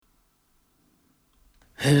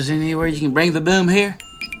Is there anywhere you can bring the boom here?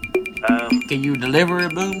 Can you deliver a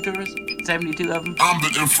boom to us? 72 of them? I'm the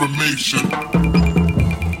information.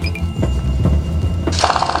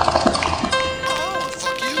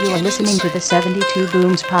 You are listening to the 72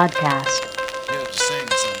 Booms podcast.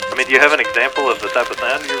 I mean, do you have an example of the type of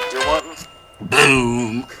sound you're wanting?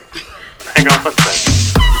 Boom. Hang on one second.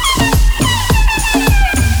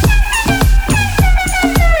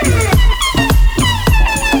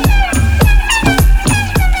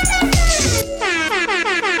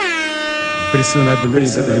 Pretty soon I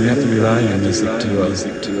believe that we have to rely on music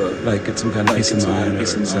to like get some kind of peace of mind or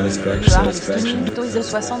satisfaction. Autorisé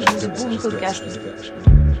 72 Boom podcast.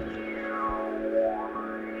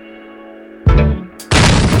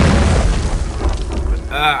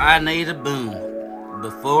 I need a boom.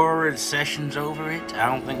 Before the session's over, I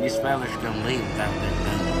don't think these fellas are gonna leave without that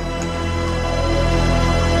boom.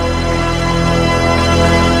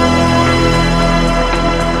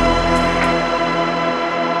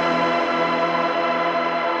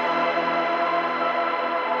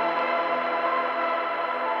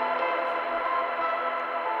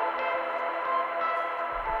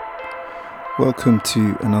 Welcome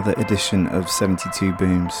to another edition of 72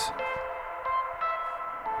 Booms.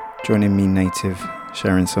 Joining me, Native,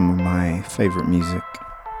 sharing some of my favourite music.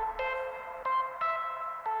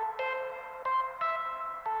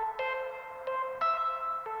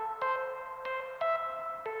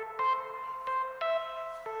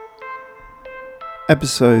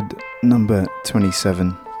 Episode number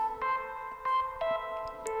 27.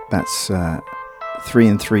 That's 3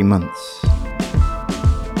 in 3 months.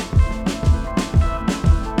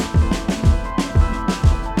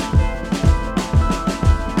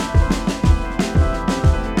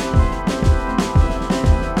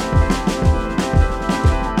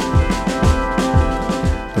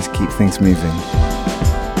 Things moving.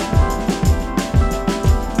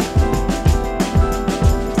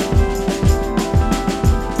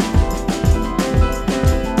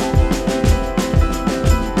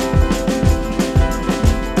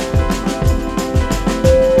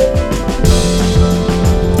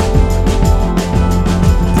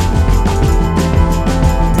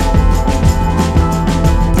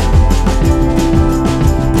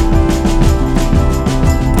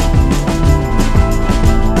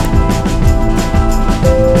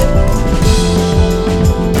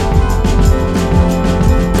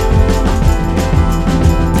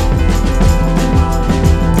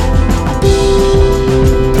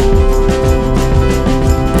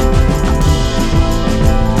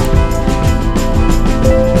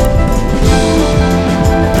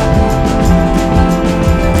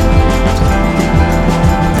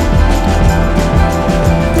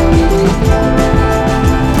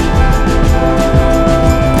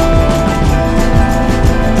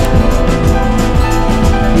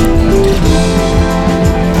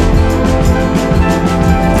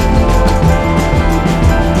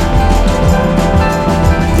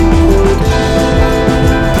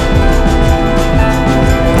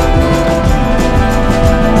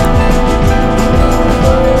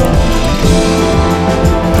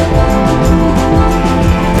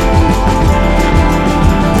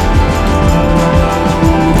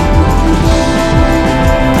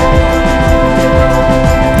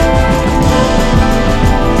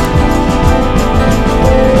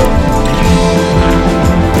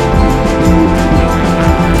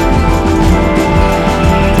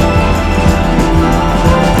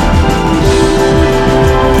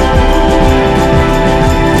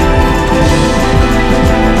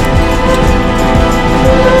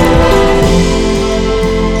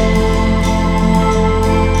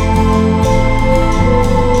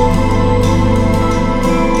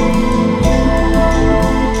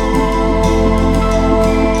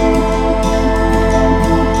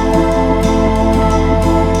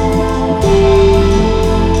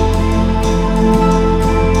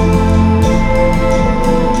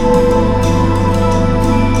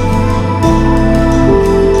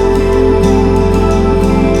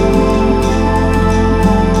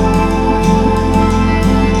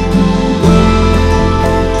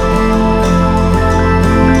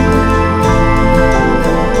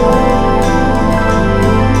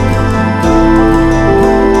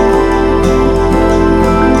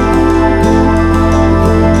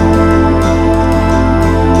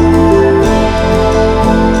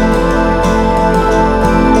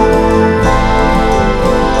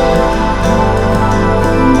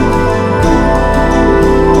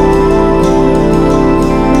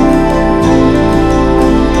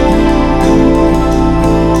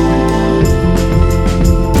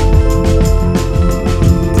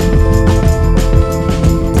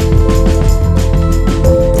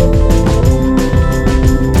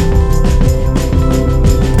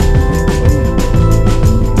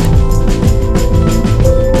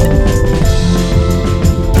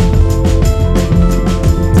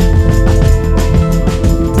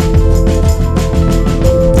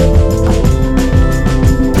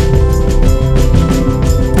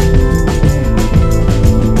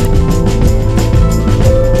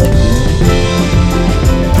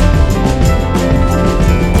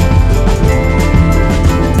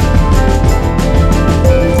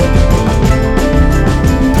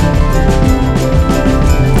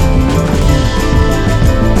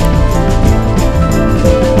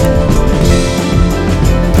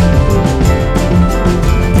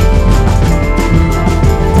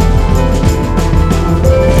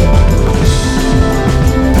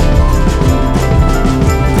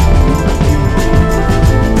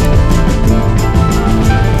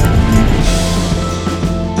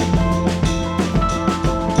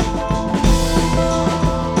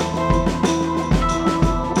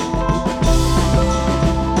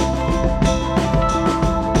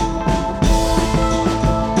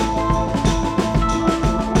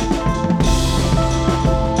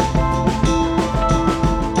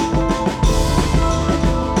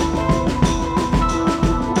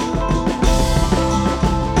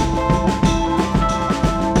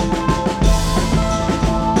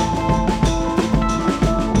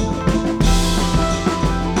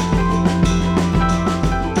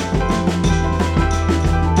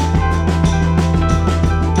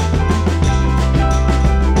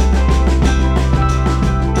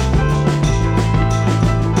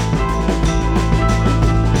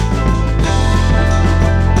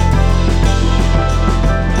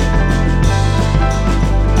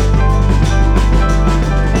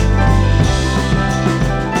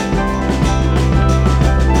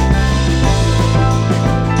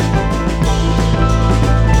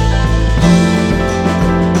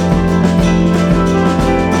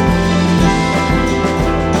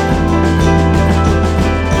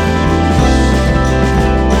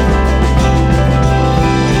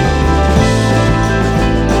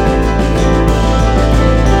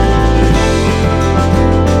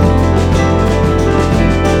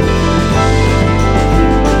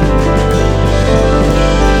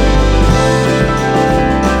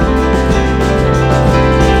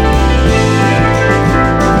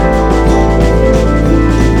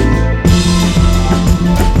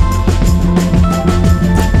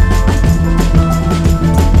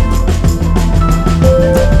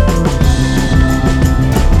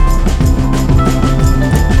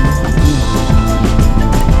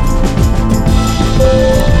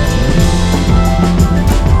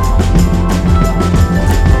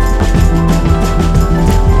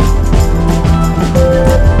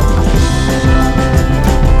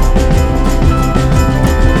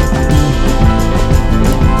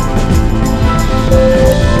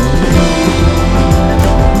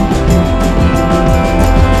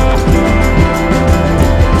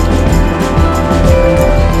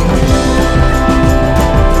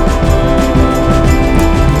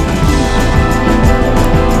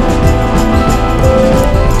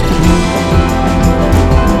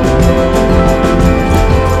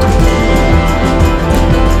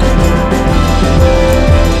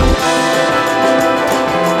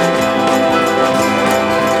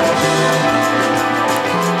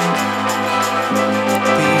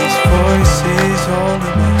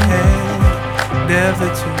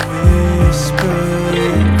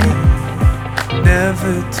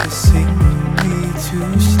 never to sing me to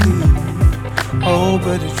sleep. Oh,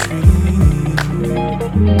 but a dream.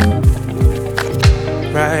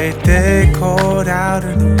 Right there, caught out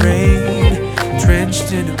in the rain,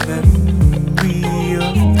 drenched in a memory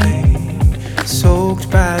of pain, soaked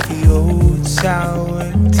by the old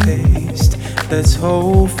sour taste. Let's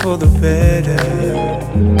hope for the better.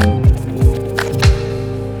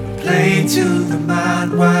 Play to the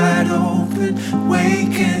mind wide open,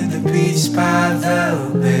 waken the beats by the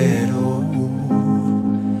meadow.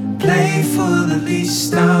 Play for the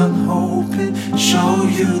least I'm hoping, show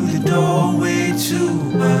you the doorway to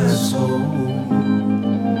my soul.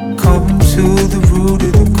 Come to the root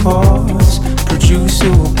of the cause,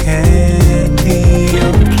 producer will candy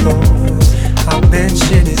applause. I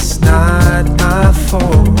mention it's not my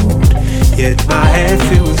fault, yet my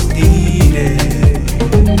effort was needed.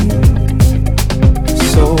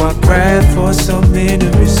 So I grab for some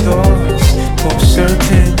inner resource, most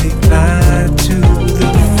certainly blind to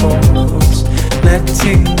the force,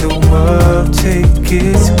 letting the world take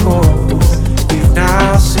its course. We've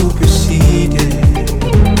now superseded.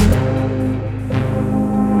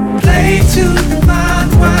 Play to the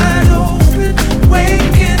mind wide open,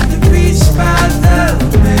 waken the beast by the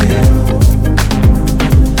middle.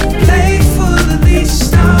 Play for the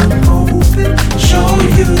least I'm hoping, show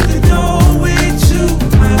you the doorway to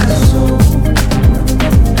my soul.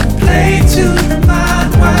 Play to the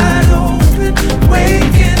mind wide open,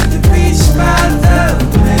 waken the beast by the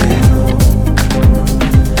middle.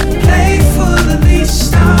 Play for the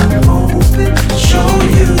least I'm hoping, show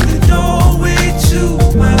you the doorway to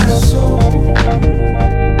my soul.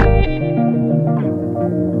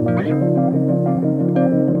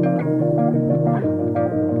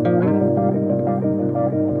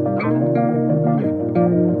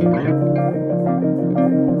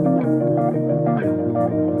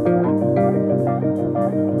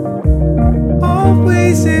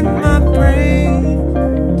 Always in my brain,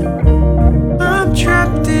 I'm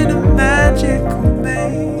trapped in a magical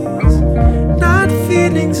maze, not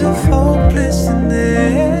feelings of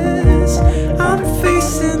hopelessness. I'm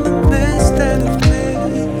facing the mess that I've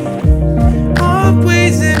made.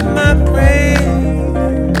 Always in my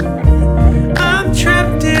brain, I'm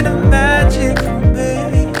trapped in a magical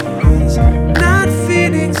maze, not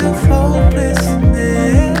feelings of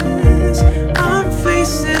hopelessness. I'm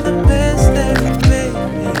facing the mess that I've made.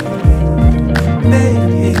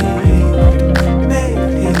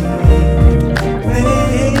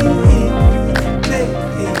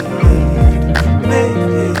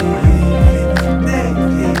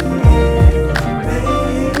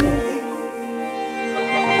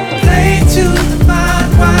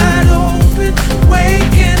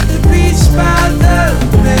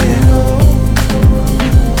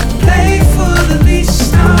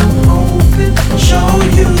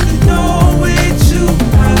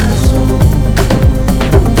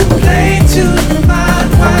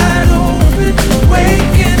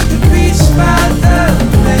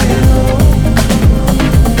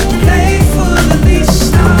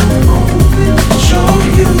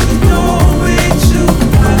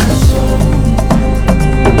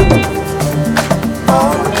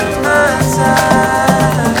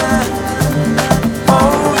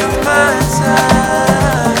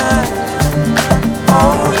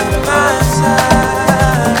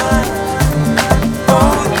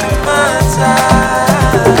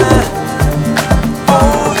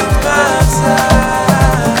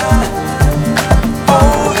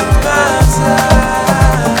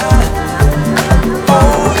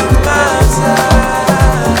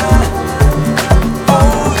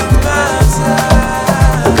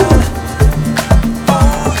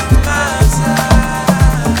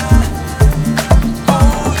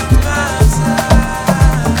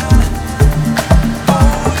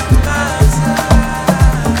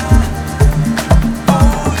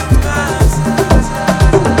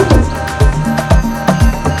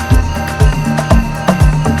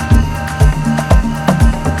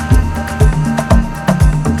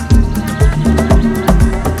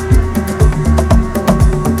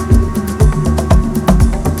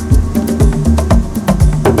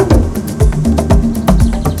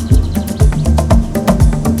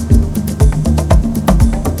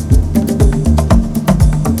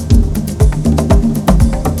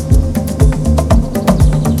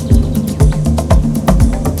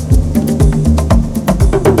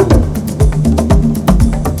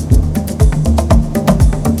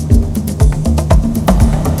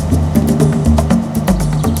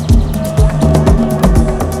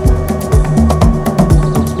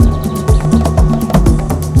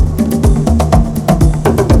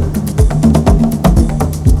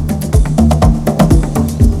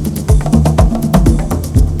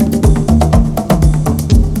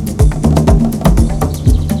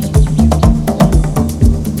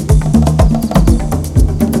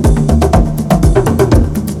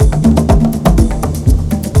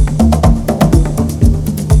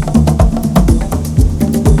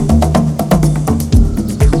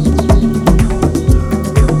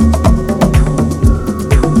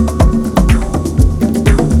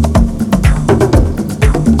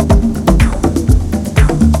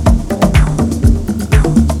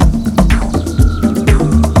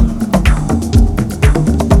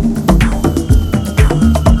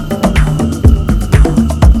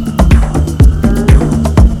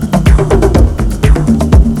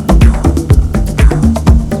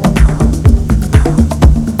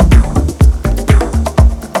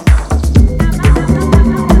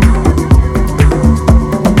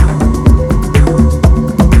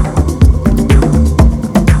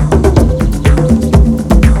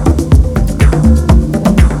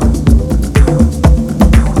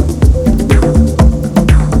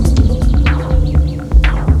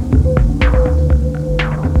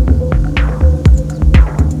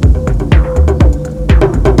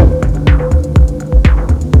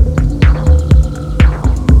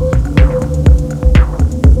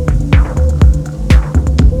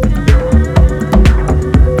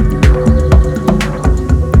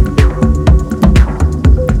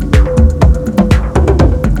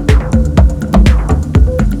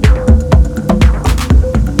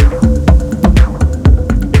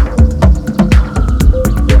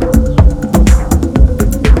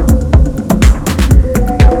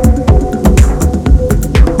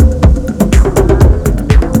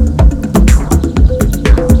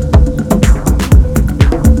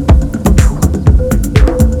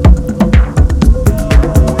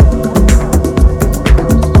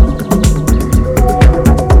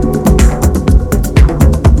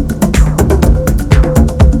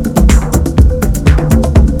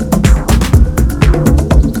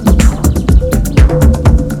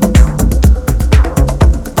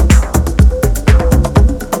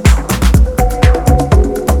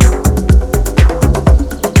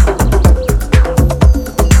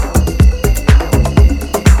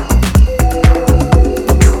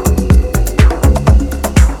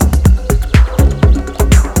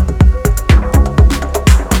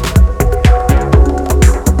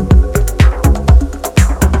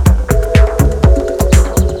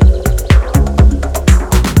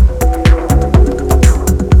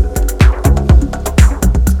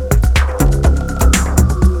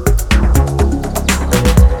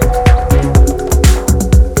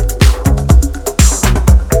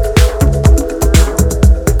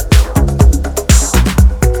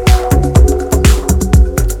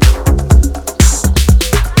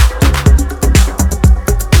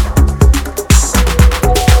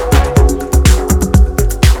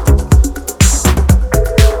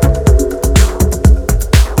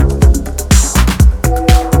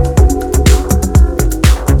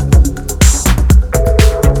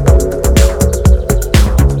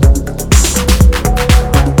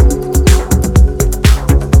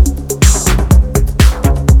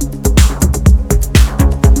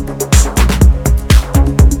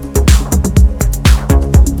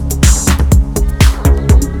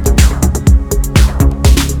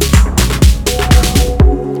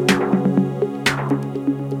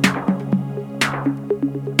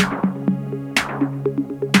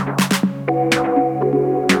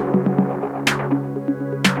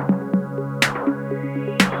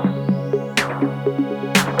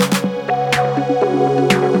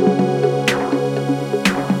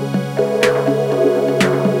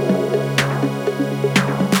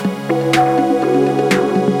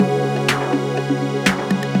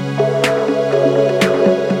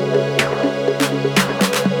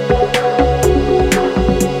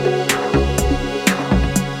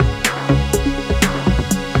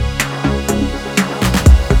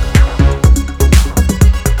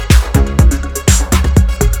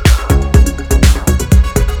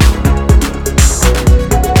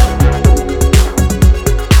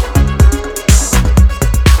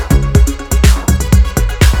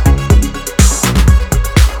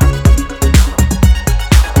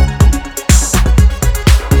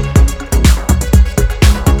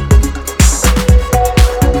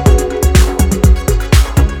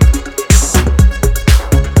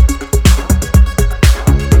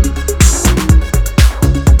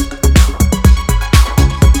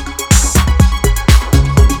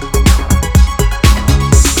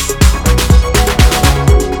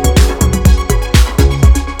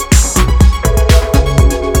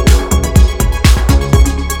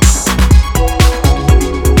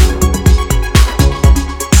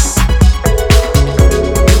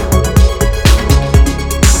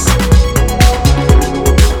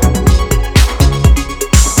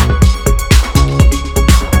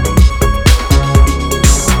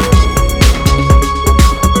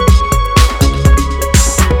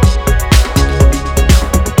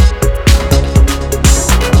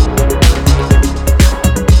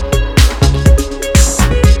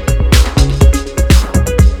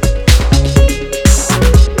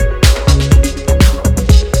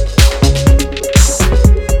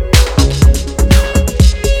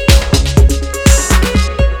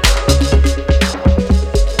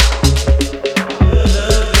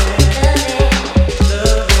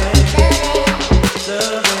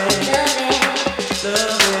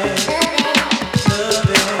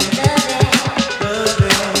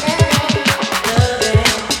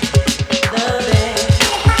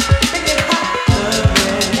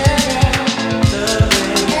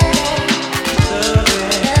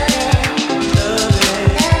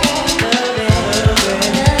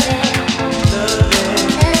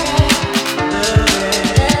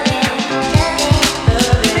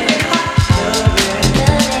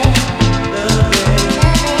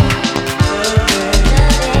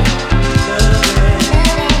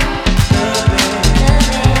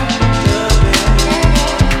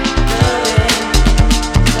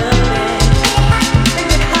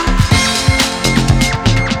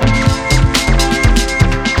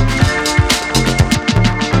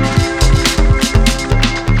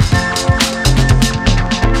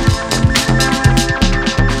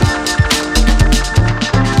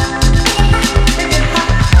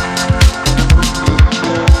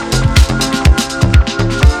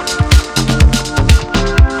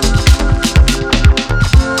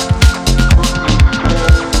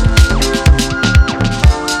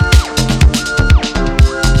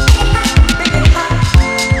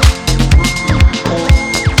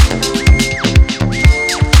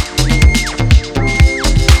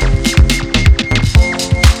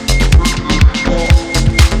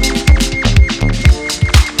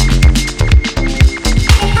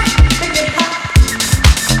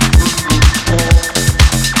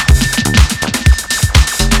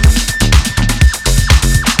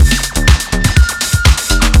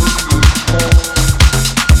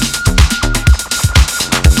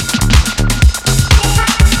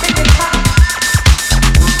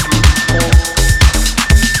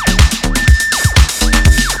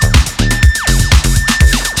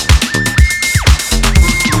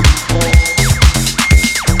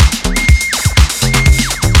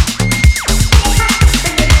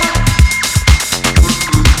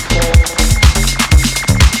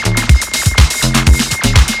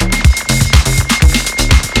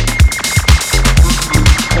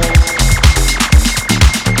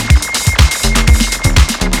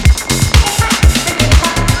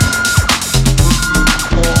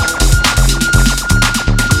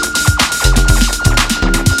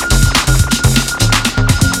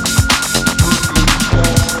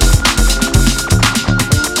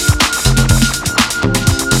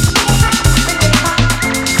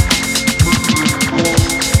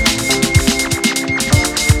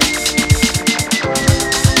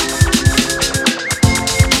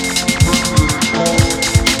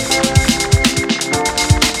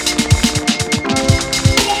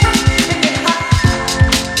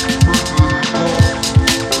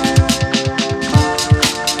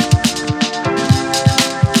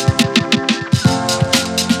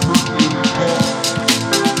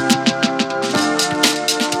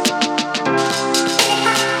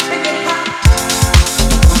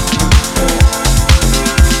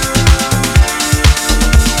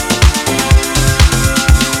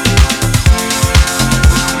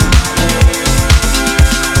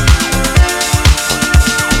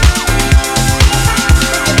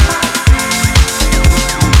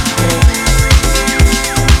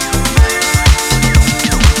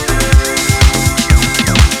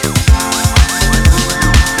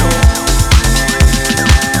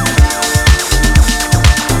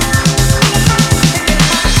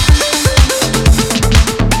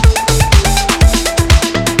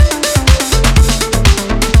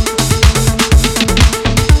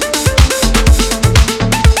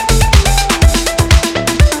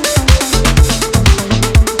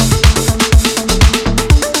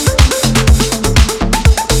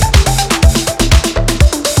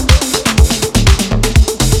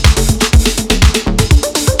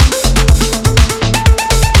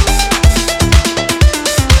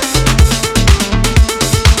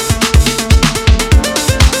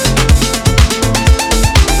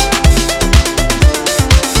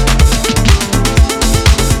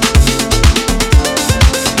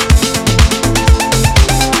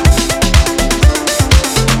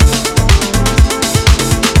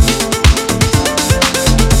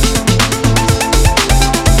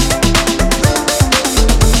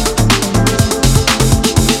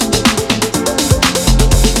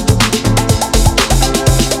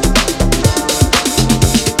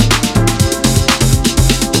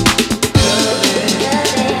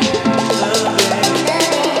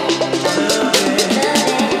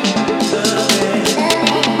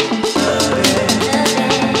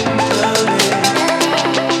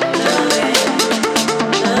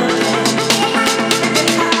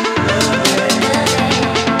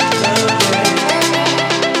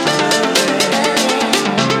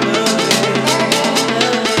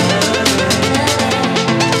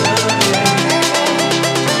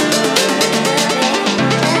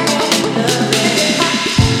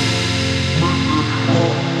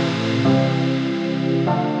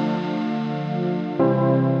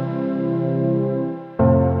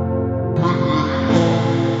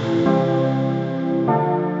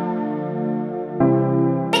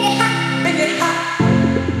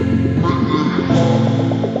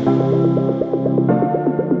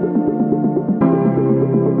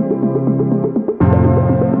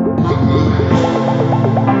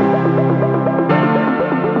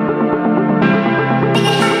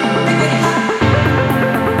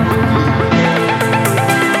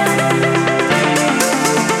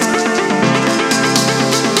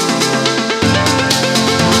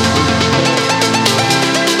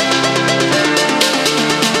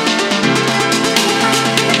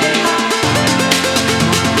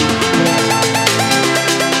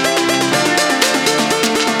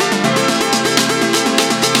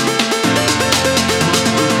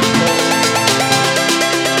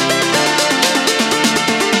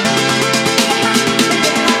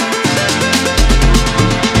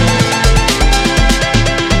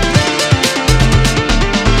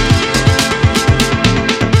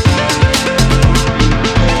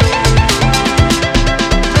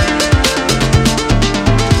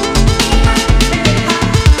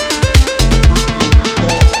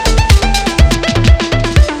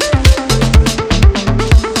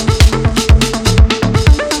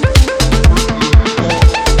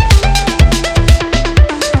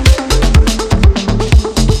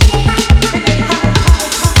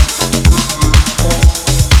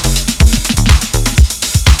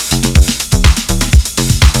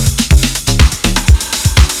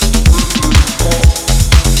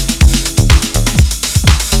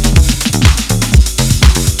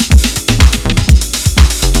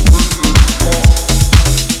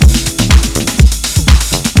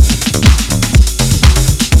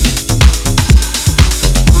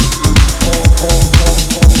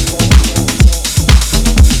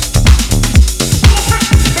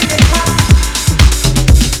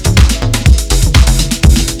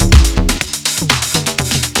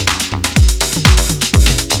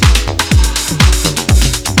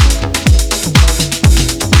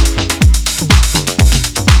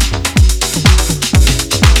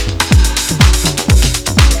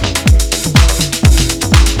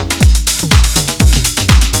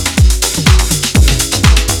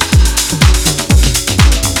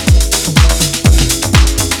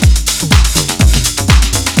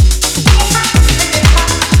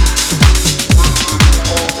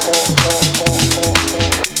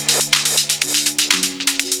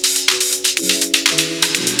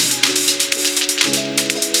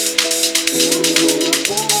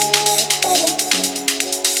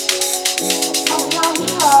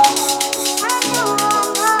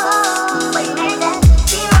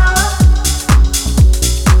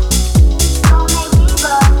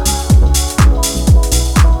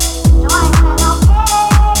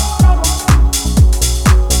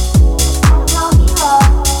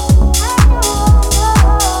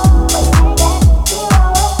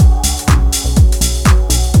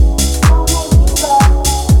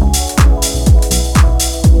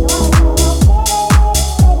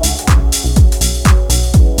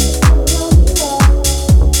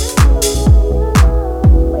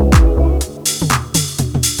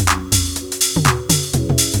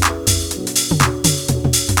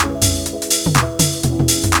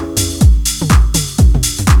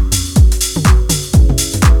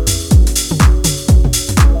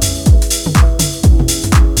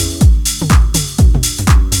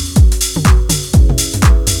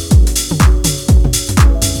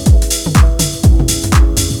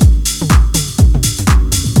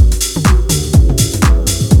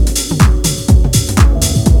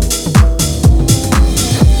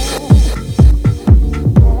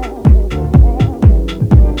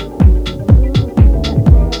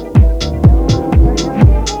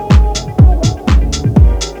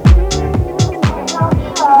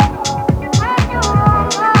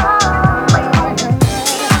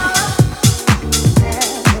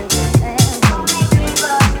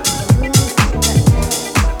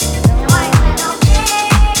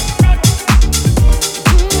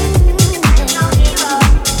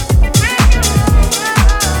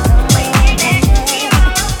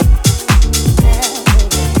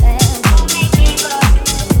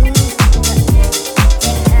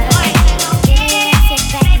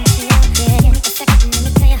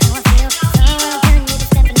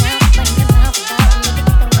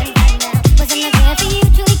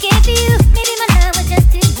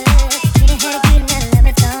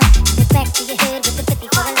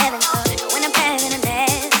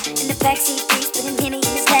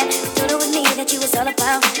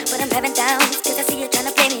 I'm having down. It's cause I see you trying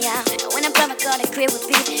to play me out. When I'm from, I got a crib with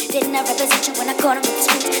beef. Didn't I represent you when I caught him with the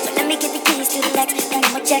streets? So let me get the keys to the Lex. And no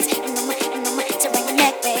more checks, and no more, so around your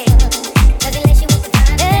neck, babe. Does it let you with the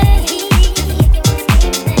time? Hey, does he make you wanna stay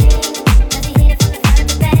the same? Does he hit it from the front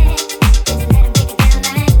to back? Does he let him break it down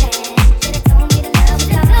like that? Should've told me the love was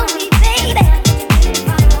gone. Told me, baby.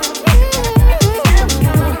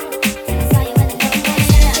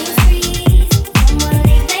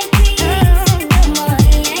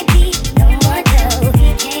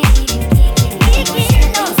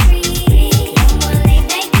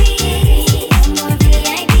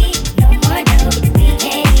 No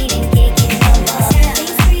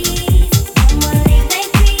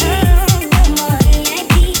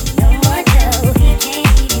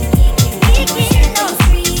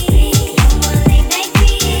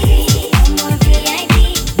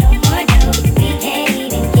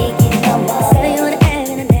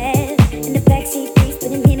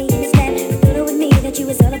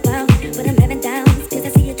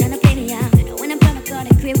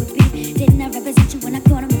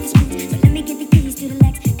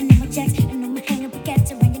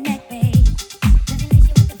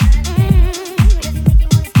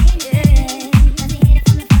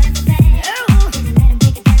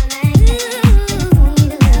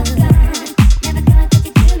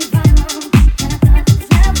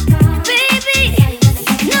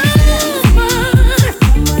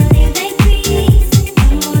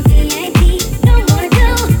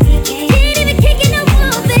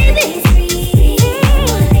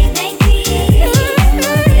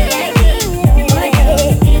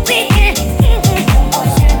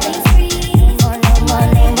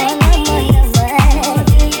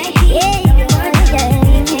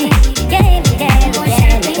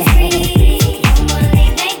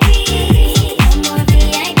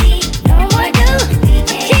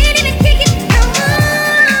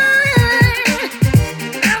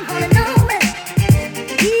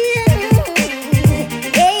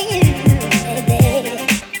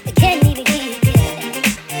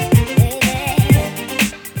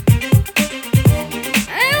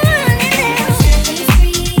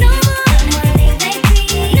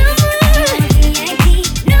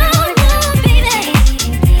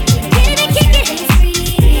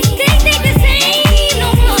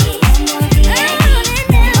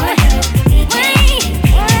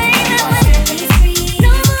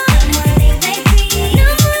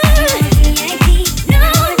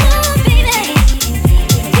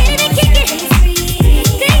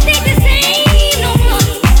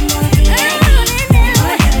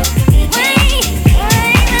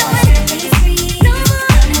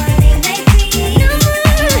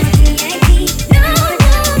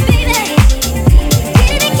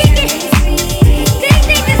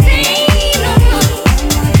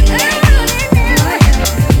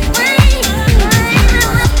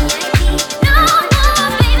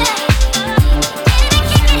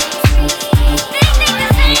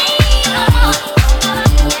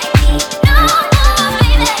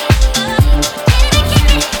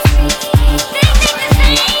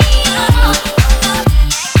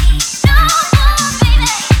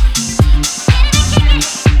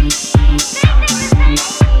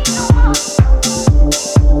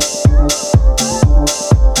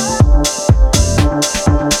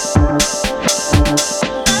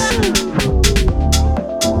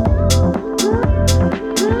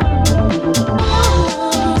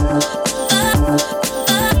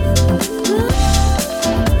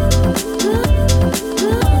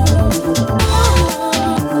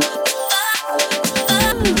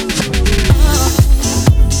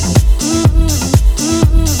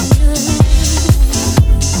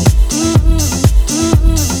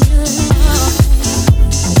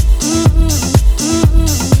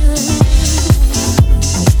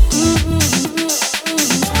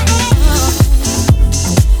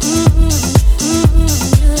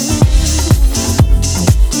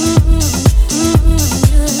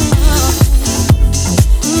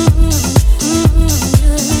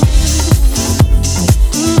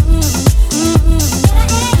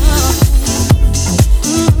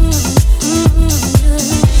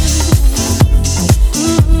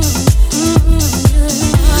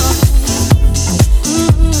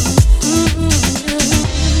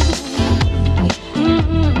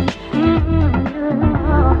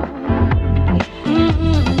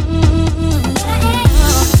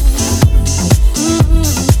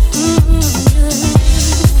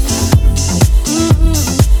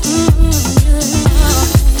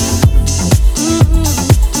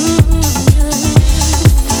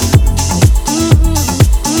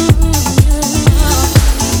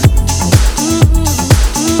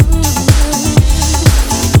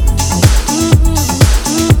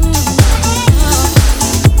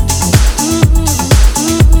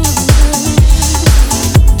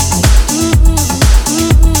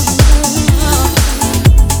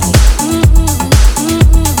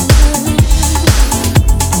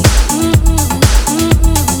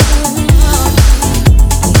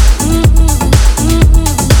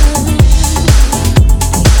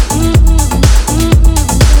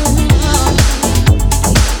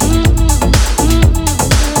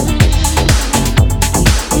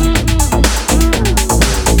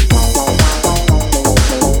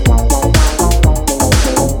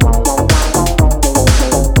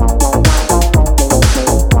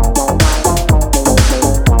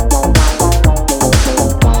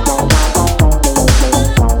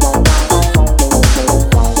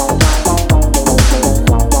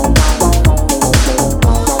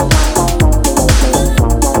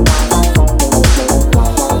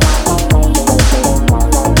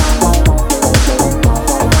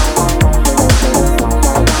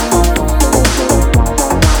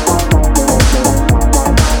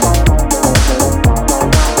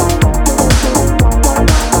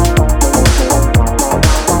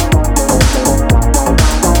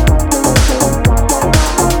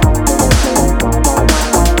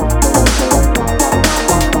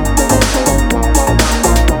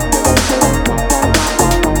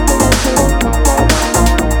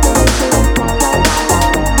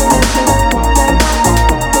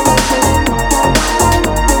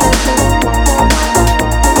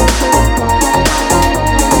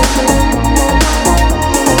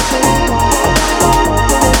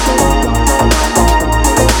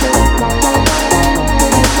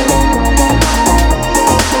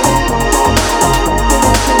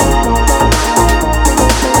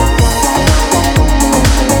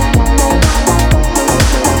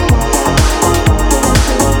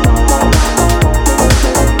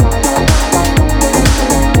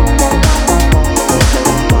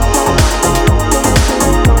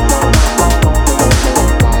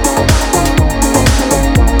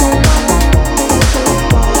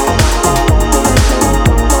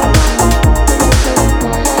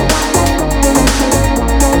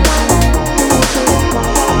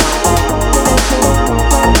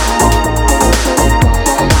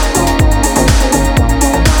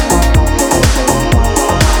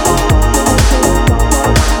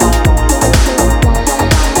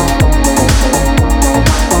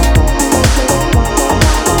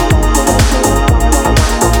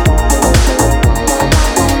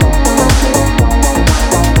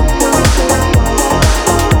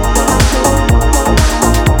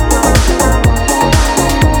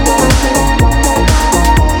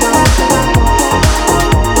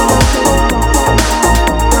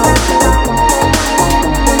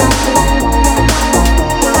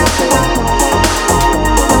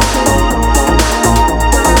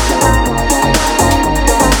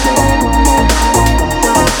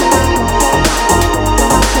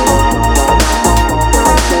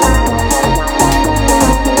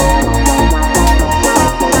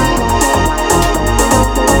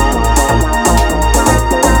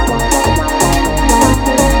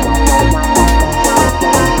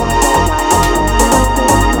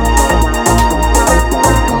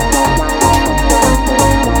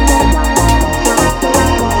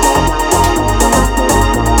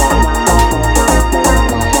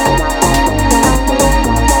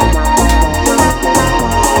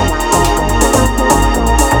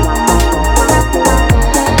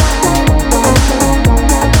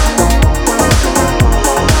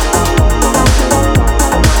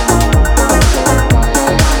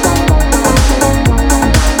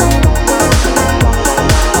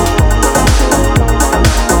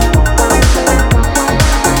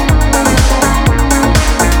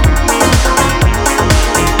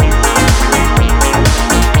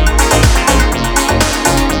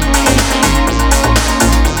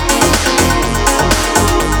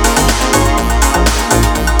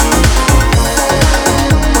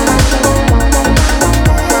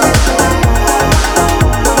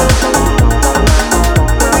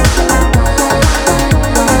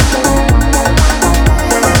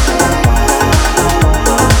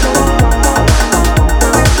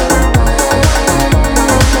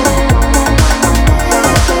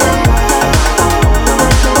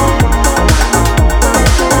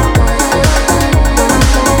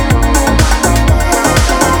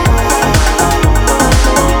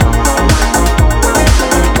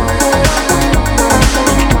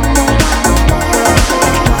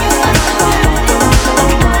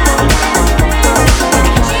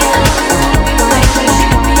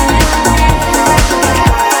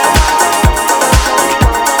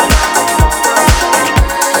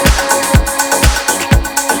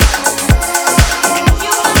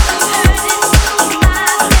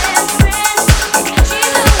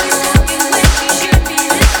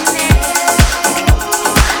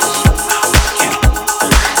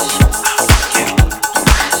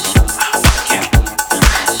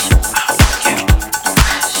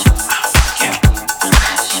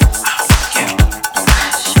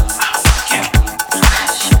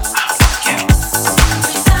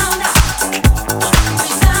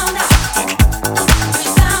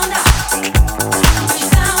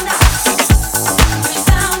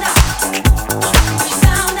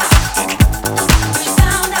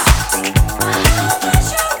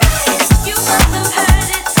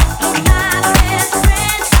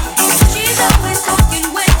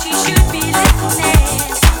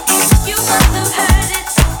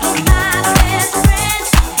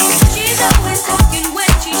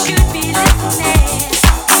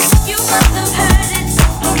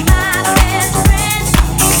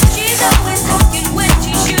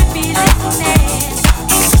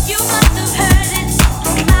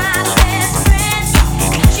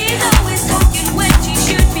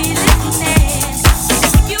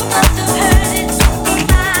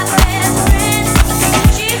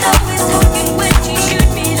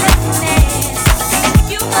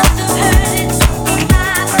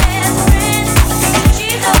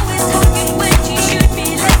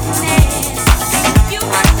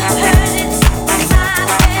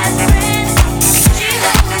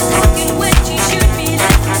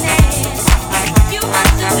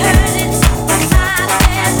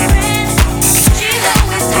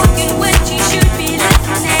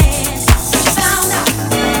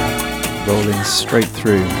straight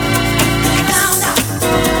through.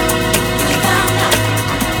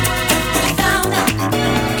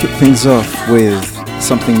 Kick things off with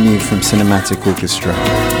something new from Cinematic Orchestra,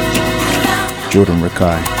 Jordan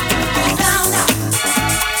Rakei.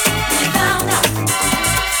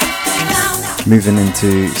 Moving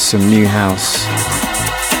into some new house,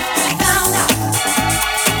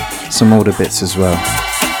 some older bits as well.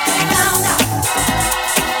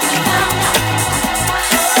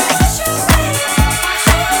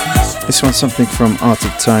 This one's something from Art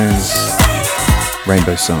of Tones,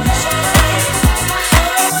 Rainbow Song.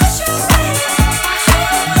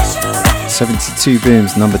 72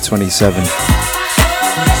 Booms, number 27.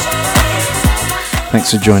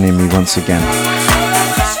 Thanks for joining me once again.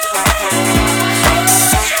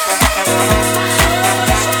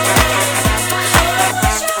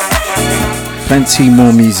 Plenty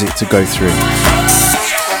more music to go through.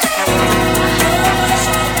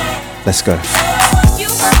 Let's go.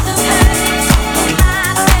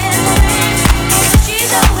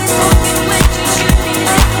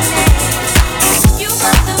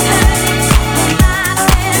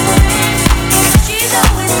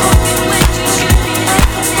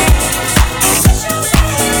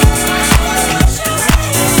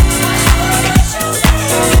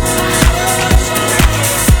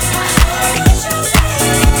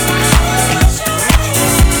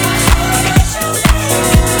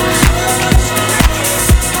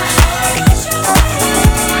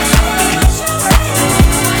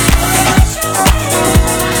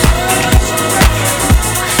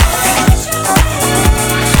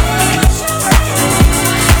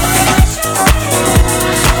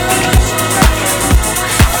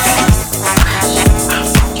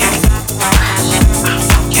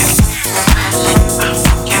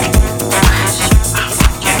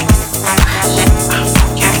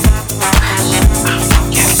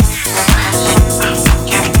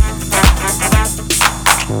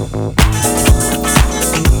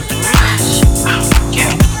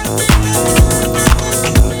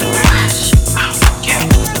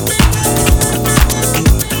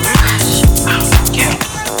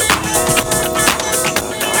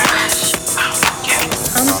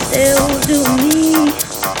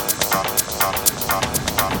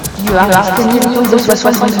 You are disponible de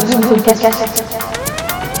 72 podcast.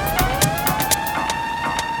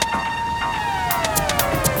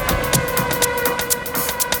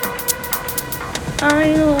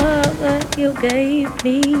 I know all that you gave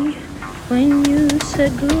me when you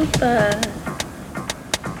said goodbye.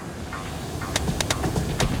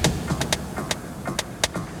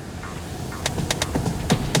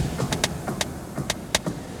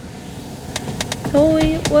 Though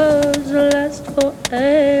it was a last for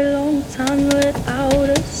a long time without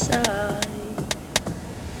a sigh.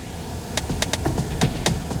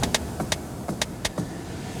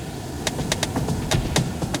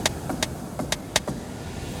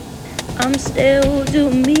 I'm still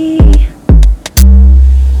doing me.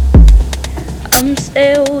 I'm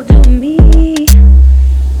still doing me.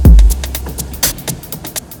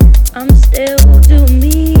 I'm still doing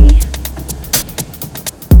me.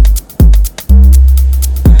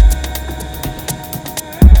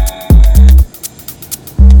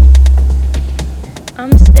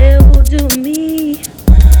 I'm still doing me.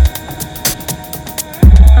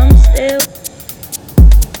 I'm still.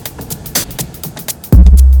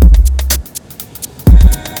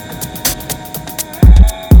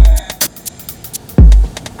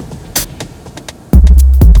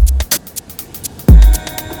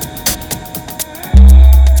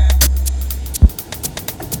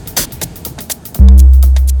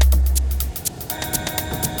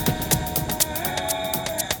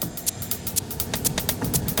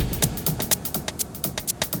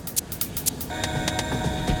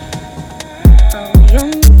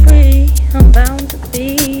 Young, free, I'm bound to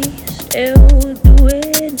be still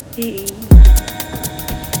doing me.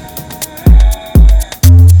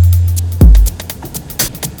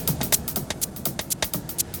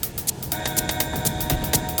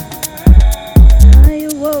 I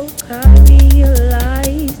awoke, I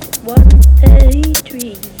realized it wasn't a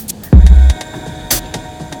dream.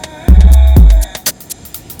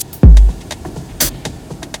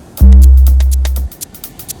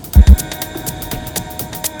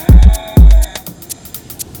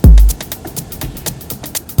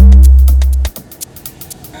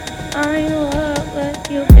 I know all that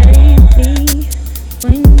you gave me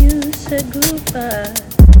when you said goodbye.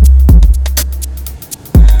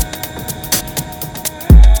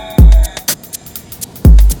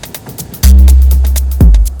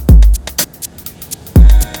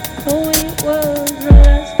 Oh, it was the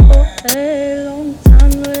last for a long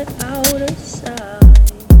time without a sigh.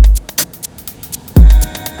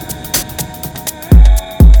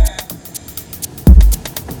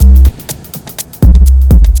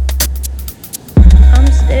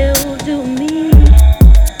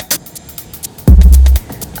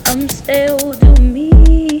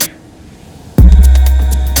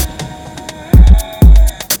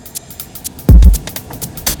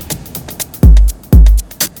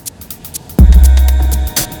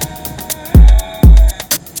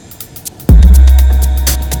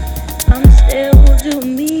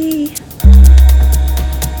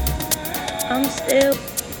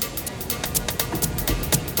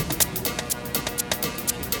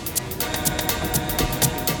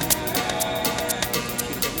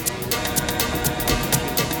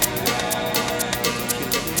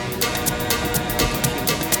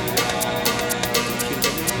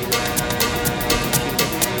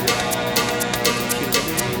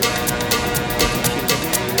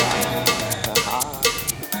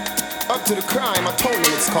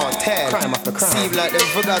 Seem like them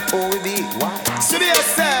forgot who we be. Why? See me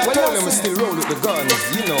say, well, all them still roll with the guns,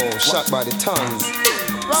 you know, shot by the tons.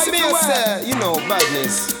 See me say, you know,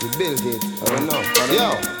 badness, we build it. I don't know.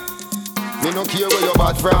 Yo. Me no care where you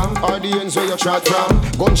bad from, or the ends where you shot from.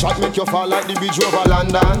 Gunshot make you fall like the bridge over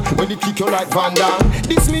London. When they kick you like Van Damme.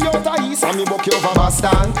 This me out of east and me buck you over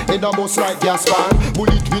Boston. Head a bust like gas pan.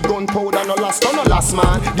 Bullet with gunpowder, no last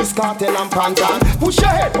man. This cartel and pantan. Push your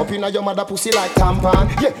head up in your mother pussy like tampon.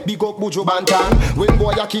 Yeah, big up Buju Bantan. When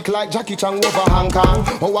boy a kick like Jackie Chan over Hong Kong.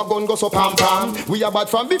 Our gun go so pam pam. We are bad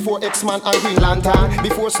from before X-Man and Green Lantern.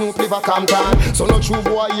 Before Snoop live a Compton. So no true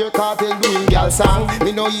boy here cartel doing gal song.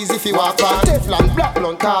 Me no easy fi walk past. Teflon, black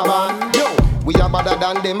lung, carbon. Yo, we are better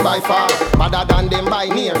than them by far, better than them by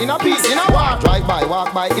near. In a peace, in a war, drive by,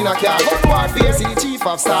 walk by, in a car. Gun warfare, see the chief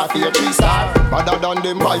of staff here, 3-star. Better than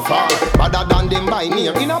them by far, better than them by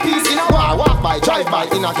near. In a peace, in a war, walk by, drive by,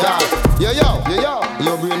 in a car. Yo,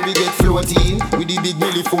 your brain we get floating with the big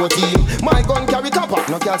milli 14. My gun carry copper,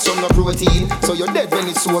 no calcium, no protein. So you're dead when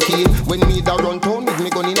it's soaking. When me da run town with me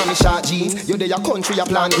gun in a me short jeans. You dey your country, you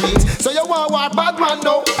plant greens. So you want war bad man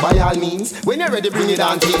now, by all means. When you're ready, bring it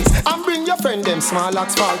on please. And bring your friend them small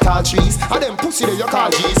axe fall tall trees. And them pussy they you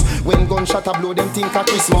call G's. When gunshot a blow them think a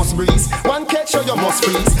Christmas breeze. One catch so you must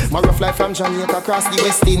freeze. My rough life from Jamaica across the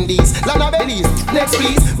West Indies. Land of Belize, next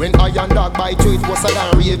please. When iron dog bite you it was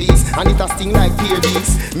than rabies. And it a sting like pear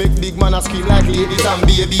bees. Make big man a scream like ladies and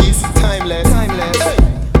babies. Timeless, hey.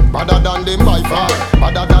 Better than them by far,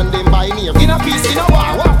 better than them by near. In a peace, in a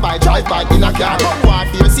war, walk by, drive by, in a car. Gun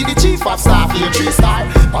warfare, see the chief of staff here, 3-star.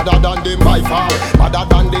 Better than them by far, better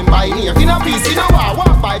than them by near. In a peace, in a war,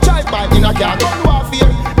 walk by, drive by, in a car. Gun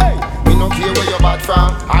warfare, hey. Me no care where you bad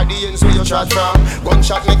from, or the ends where you shot from.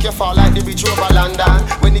 Gunshot make you fall like the bridge over London.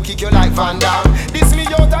 When they kick you like Van Damme. This me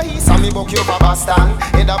out of east and me buck you over Boston.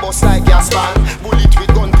 Head a bust like gas pan. Bullet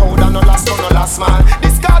with gunpowder, no last man.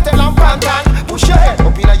 This cartel and pantan. Push your head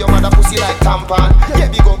up in your mother pussy like tampon. Yeah,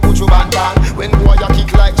 big up Buju Bantan. When boy you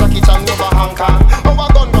kick like Jackie Chan over Hong Kong.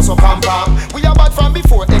 Our gun go so pam pam. We are bad from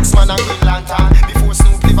before X-Man and Green Lantern. Before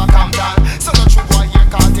Snoop live a Compton. So no true boy here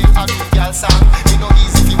cartel a do girl song. Me no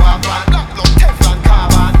easy fi walk on. Black lung, Teflon,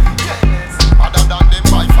 carbon. Yes, better than them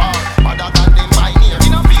by far, better than them by near.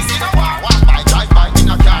 In a peace, in a war, walk by, drive by, in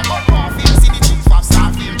a car. Gun warfare, see the chief of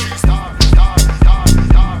staff here, 3-star.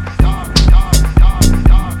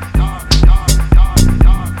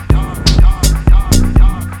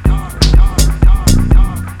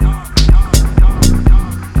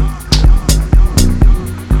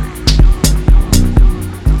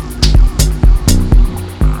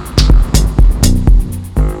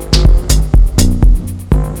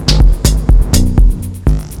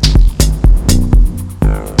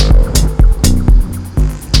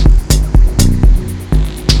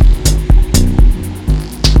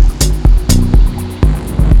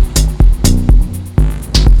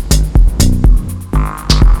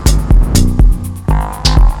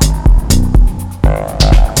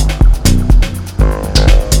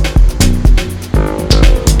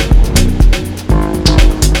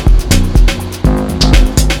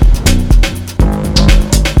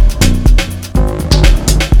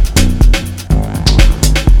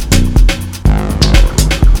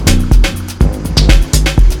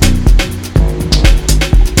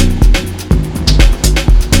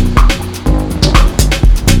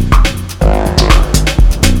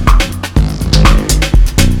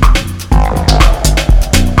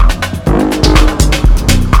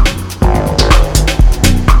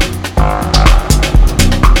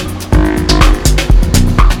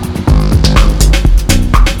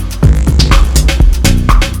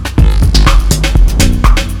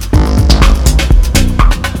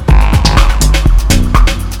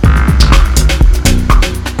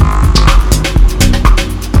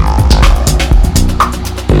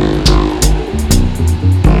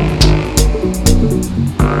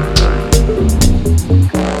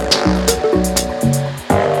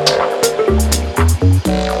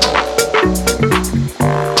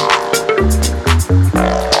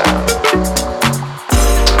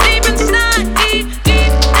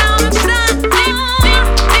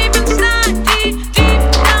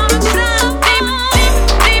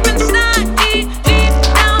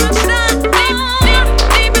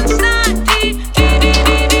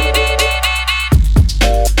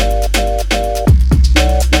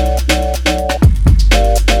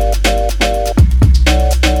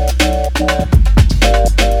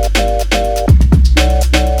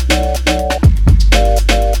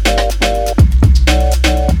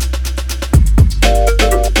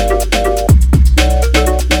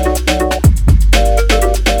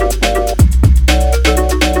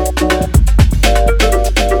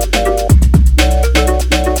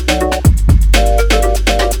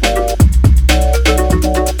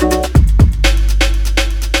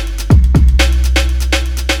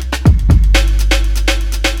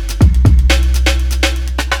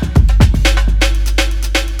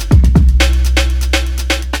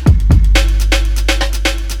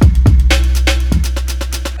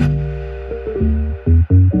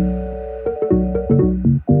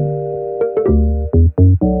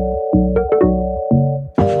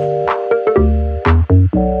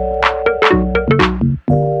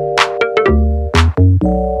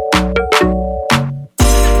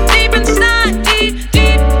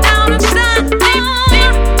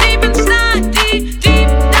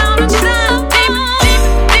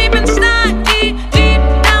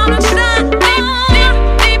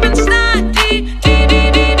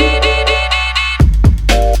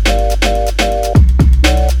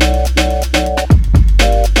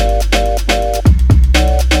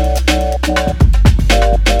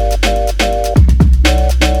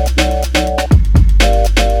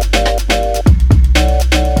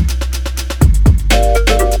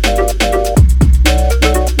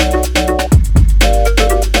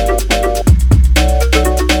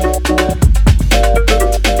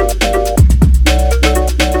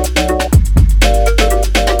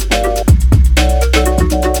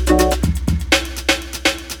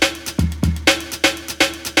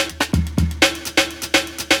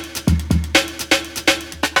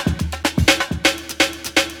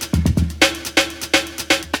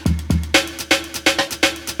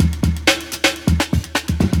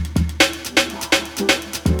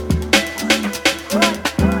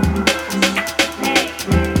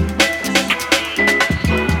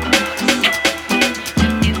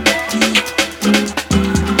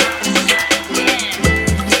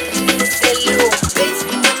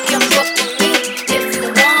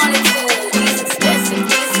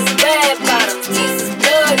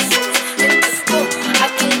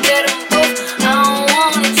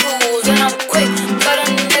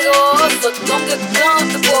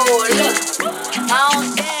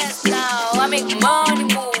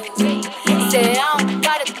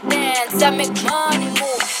 bitch, I make money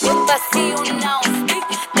move. If I see you now speak,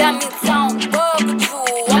 that means I don't fuck with you.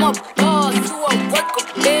 I'm a boss, you a worker,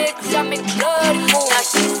 bitch, I make bloody move. Now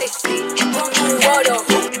she say she don't know what a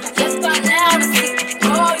hoop. Just by now to see,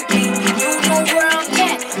 oh, you know where I'm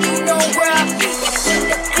at, you know where I be. In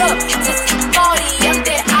the club, just a party, I'm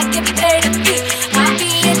there, I get paid to be. I be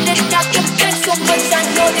in the knockin' bitch so much, I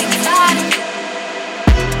know they tired of me.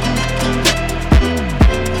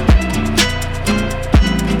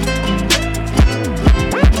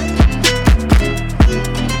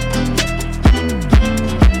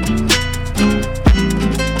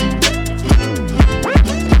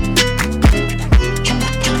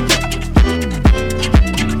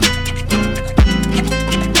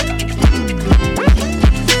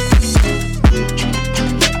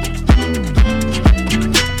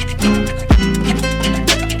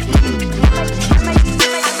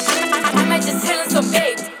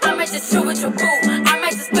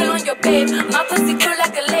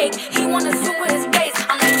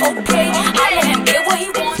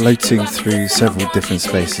 Floating through several different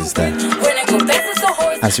spaces there,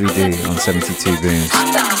 as we do on 72 Booms.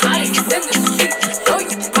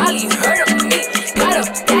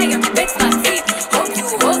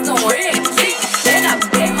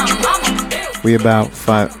 We're about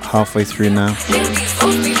halfway through now.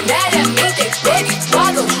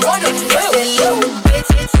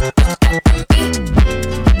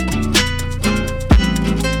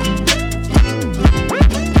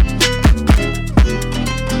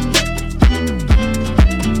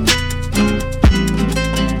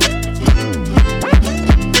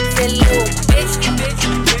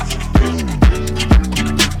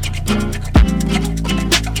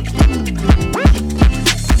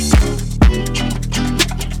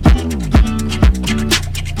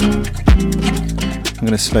 I'm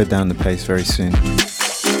going to slow down the pace very soon.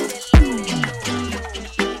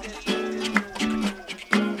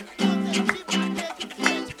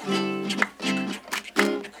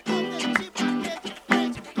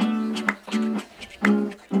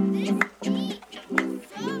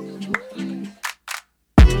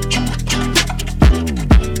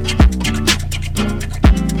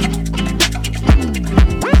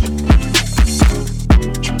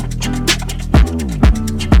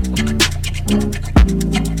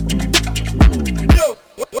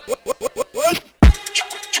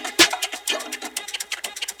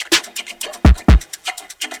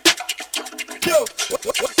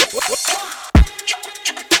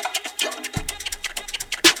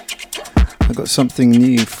 I got something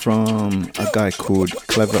new from a guy called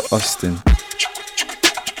Clever Austin.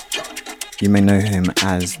 You may know him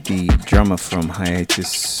as the drummer from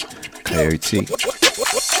Hiatus Coyote.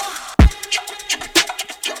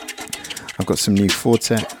 I've got some new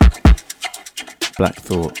Fortet, Black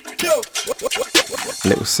Thought,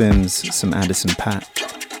 Little Sims, some Addison Pack.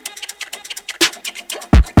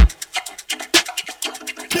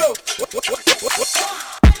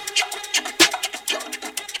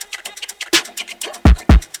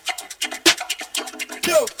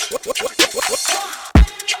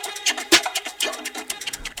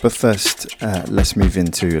 But first, let's move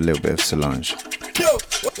into a little bit of Solange.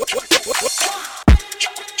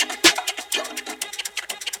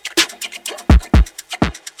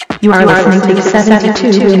 You are listening to the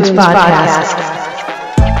 72 Booms podcast.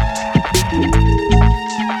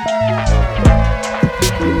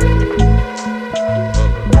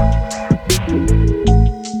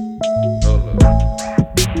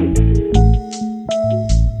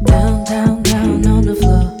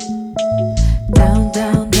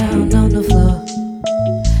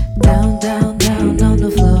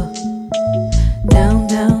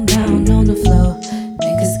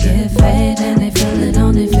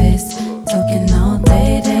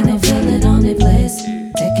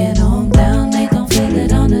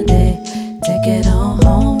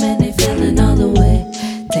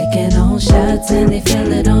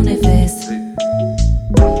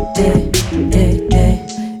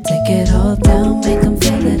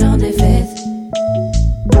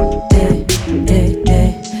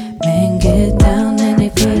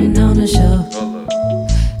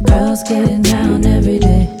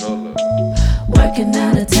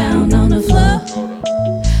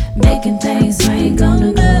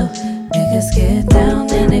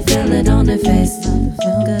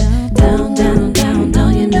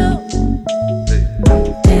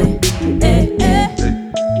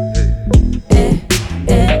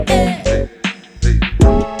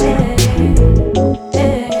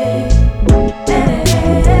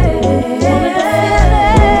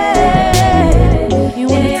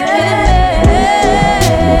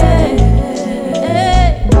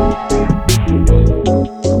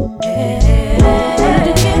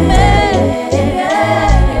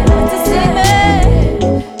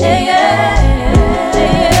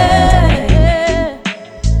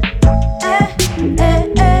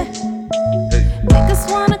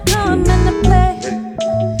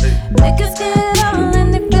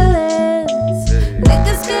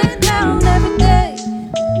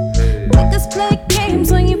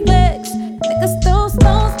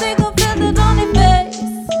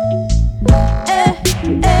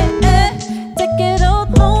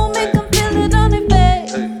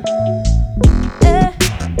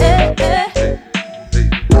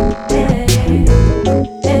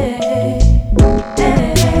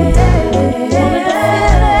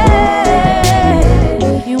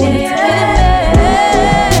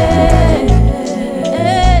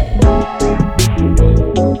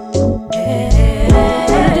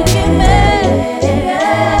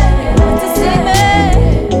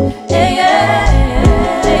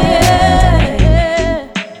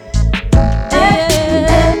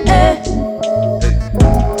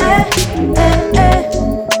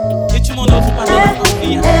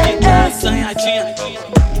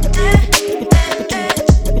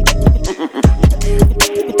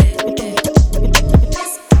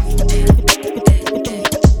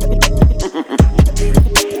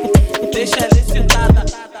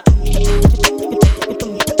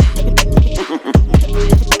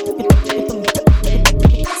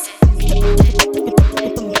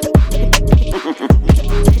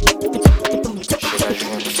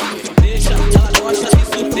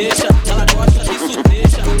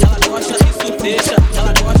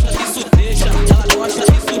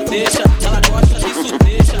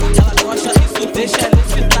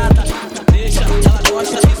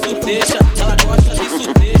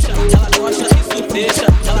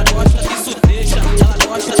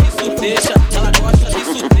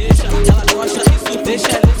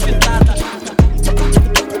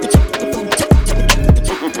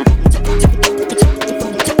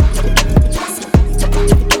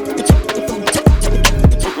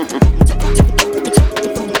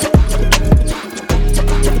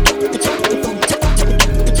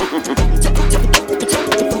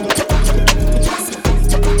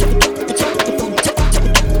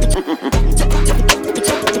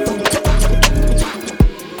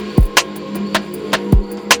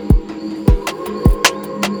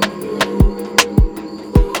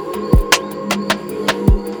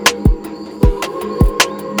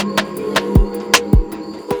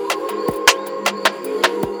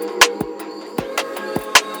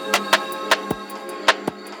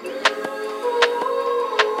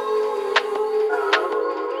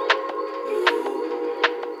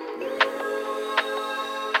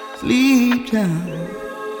 Sleep time,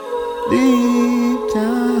 sleep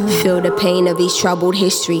time. Feel the pain of his troubled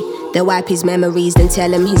history. They wipe his memories, then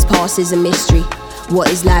tell him his past is a mystery.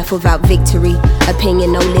 What is life without victory?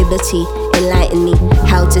 Opinion, no liberty. Enlighten me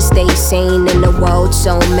how to stay sane in a world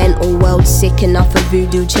so mental, world sick enough. A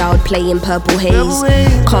voodoo child playing purple haze.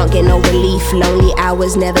 Can't get no relief, lonely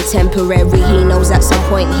hours never temporary. He knows at some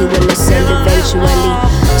point he will ascend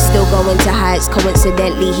eventually. Still going to heights,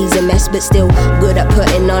 coincidentally he's a mess, but still good at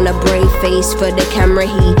putting on a brave face for the camera.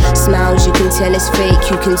 He smiles, you can tell it's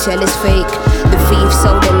fake, you can tell it's fake. The thief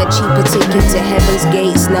sold him a cheaper ticket to heaven's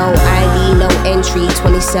gates. No ID, no entry,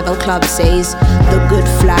 27 Club says. The good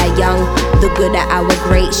fly young, the good at our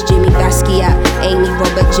greats. Jimmy Basquiat, Amy,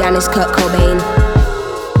 Robert, Janis, Kurt Cobain.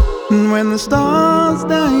 When the stars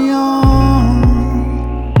die young,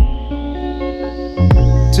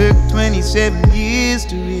 took 27 years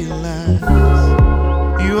to realize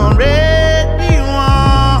you already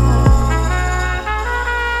won.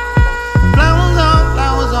 Flowers on,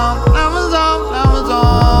 flowers on, flowers on, flowers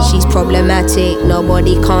on. She's problematic,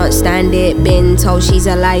 nobody can't stand it. Been told she's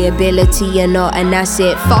a liability, you're not an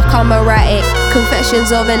asset. Fuck, I'm erratic,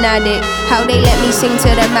 confessions of an addict. How they let me sing to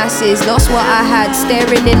the masses. Lost what I had,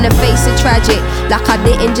 staring in the face of tragic. Like I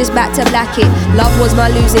didn't just back to black it. Love was my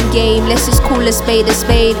losing game, let's just call a spade a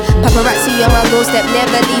spade. Paparazzi on my doorstep,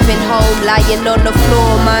 never leaving home. Lying on the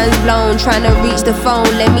floor, mind's blown, trying to reach the phone.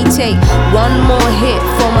 Let me take one more hit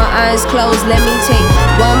for my eyes closed. Let me take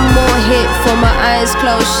one more hit for my eyes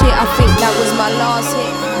closed. Shit, I think that was my last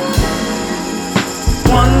hit.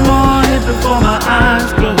 One more hit before my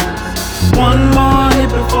eyes close. One more hit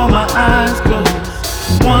before my eyes close.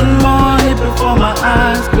 One more hit before my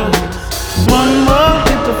eyes close. One more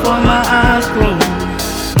hit before my eyes close.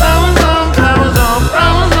 Flowers on, flowers on,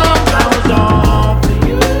 flowers on, flowers on for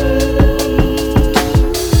you.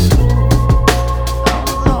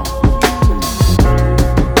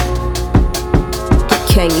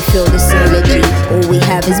 Can you feel this energy? All we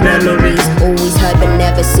have is memories, always heard but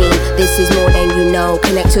never seen. This is more than you know.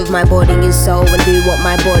 Connect with my body and soul and do what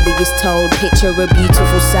my body is told. Picture a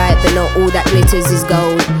beautiful sight, but not all that glitters is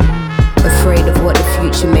gold. Afraid of what the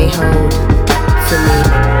future may hold for me.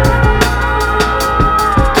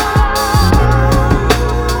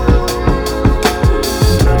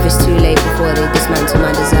 If it's too late before they dismantle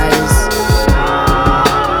my desires,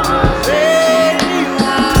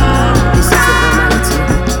 this isn't normality.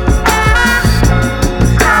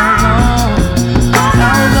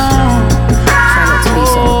 Try not to be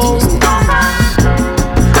so optimistic.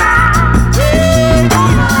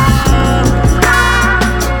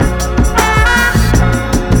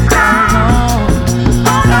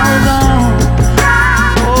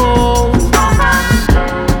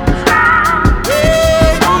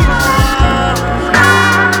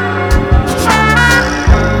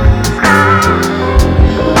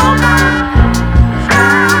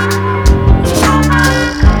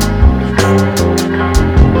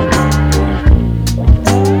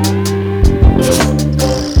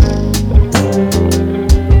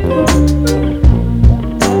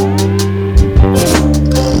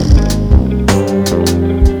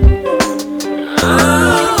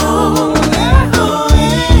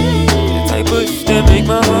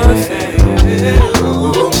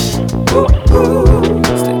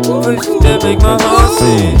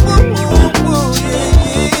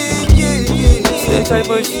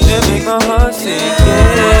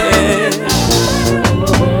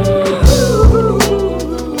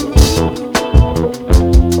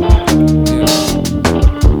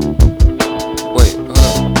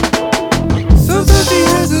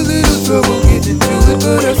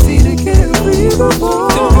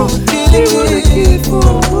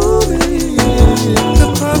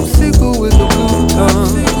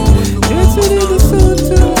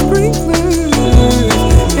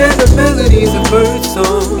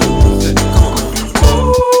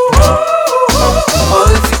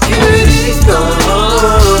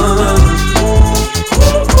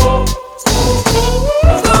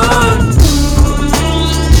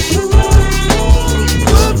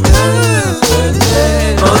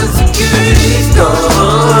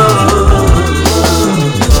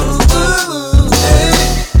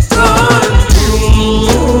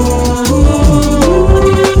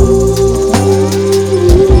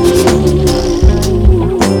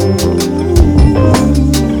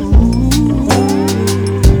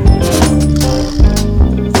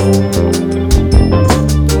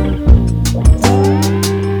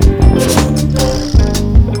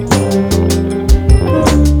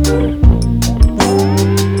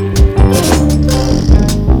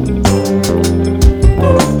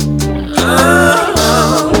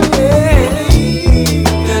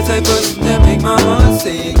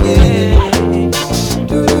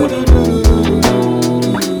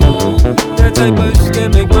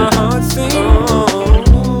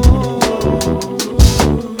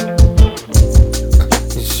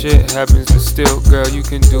 shit happens, but still, girl, you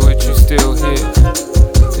can do it, you still here.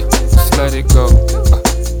 Just let it go.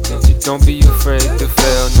 Don't be afraid to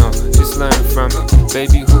fail, no, just learn from it.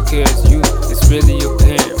 Baby, who cares? You, it's really your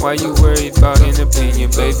parent. Why you worried about an opinion?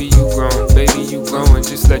 Baby, you growing,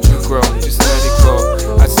 just let you grow, just let it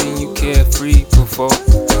go. I seen you carefree before.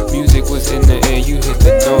 Music was in the air, you hit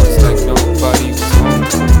the notes like nobody was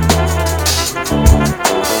home.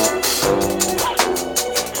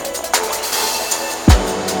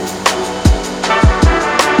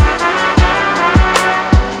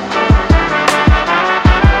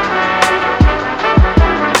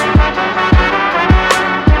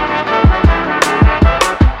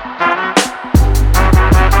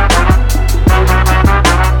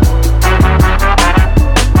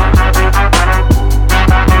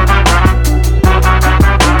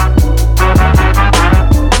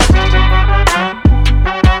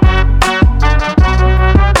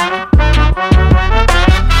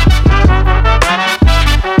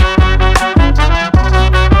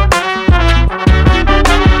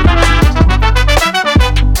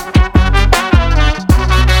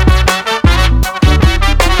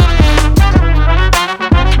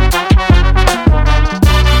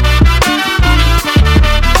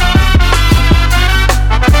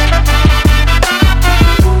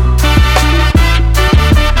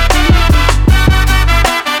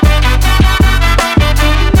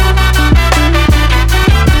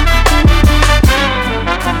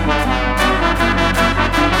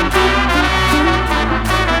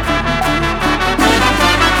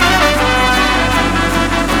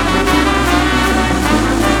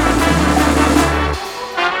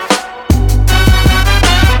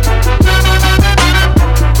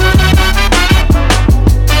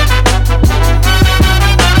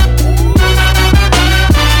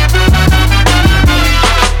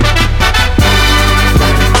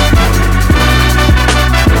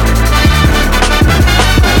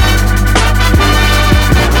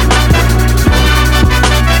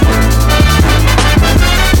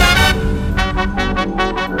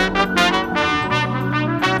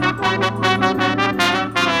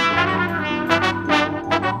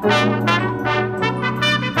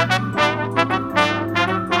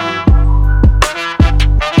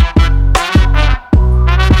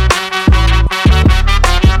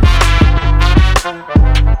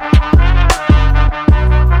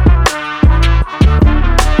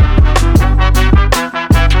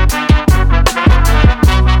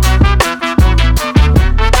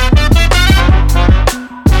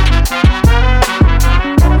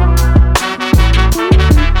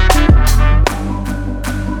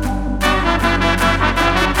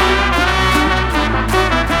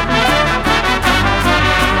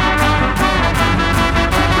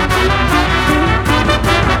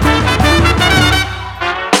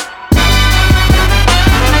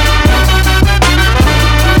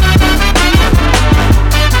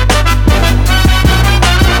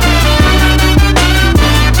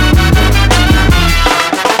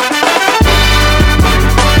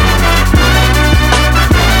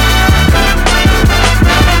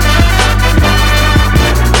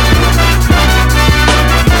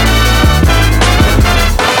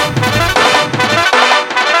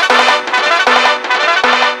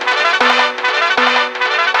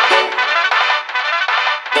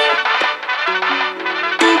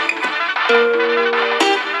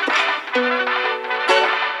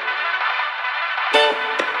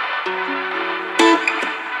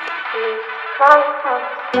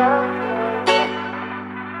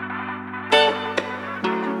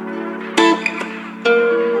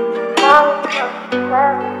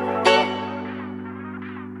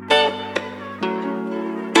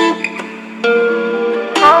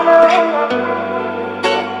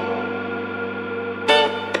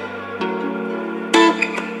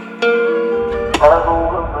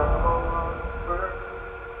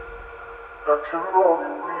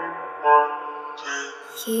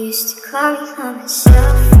 You used to call me on my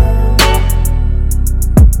cell phone.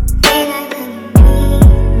 Late night when you need me.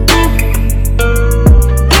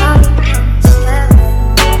 Call me on my cell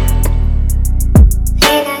phone.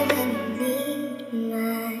 Late night when you need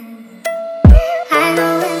mine. I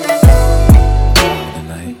know when I go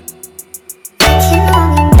that you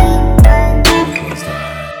only need one.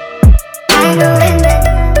 I know when I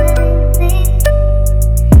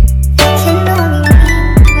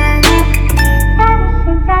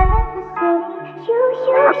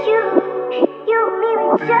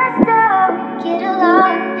just don't get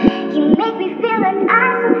along. You make me feel like I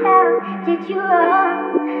somehow did you wrong.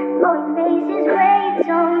 Going places where you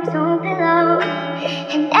don't belong.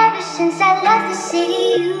 And ever since I left the city,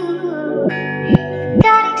 you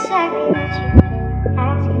got exactly what you've been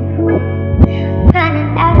asking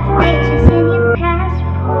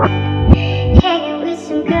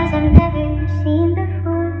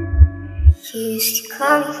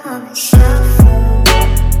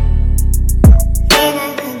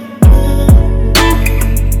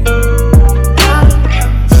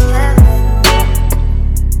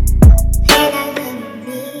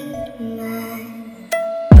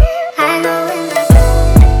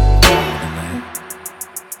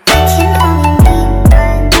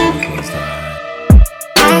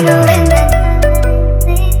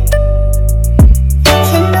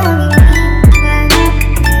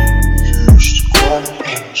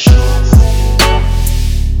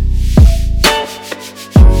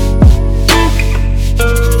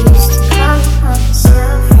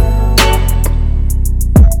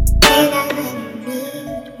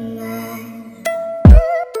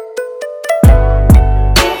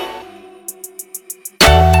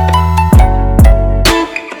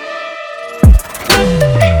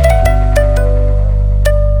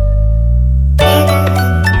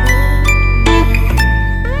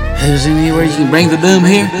you bring the boom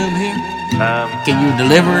here? Can you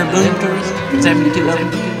deliver a boom to us? 72 of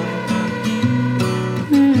them?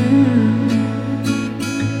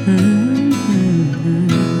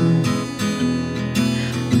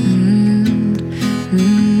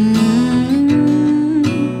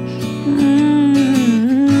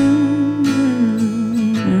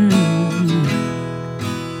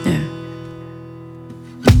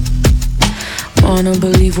 Wanna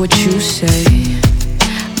believe what you say,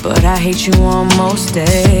 but I hate you on most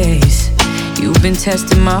days. You've been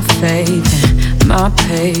testing my faith and my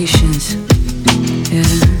patience, yeah.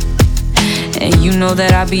 And you know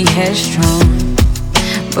that I be headstrong,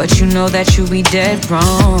 but you know that you be dead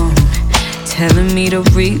wrong, telling me to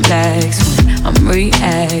relax when I'm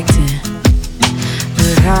reacting.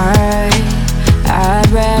 But I'd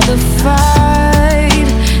rather fight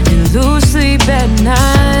and lose sleep at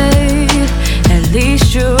night. At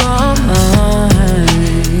least you're on mine.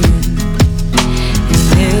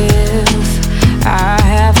 And if I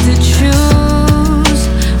have to choose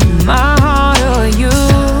my heart or you,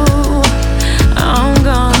 I'm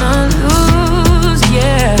gonna lose,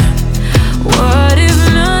 yeah. What if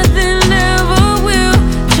nothing ever will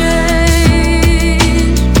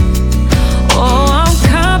change? Oh, I'm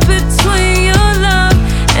caught between your love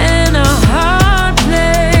and a hard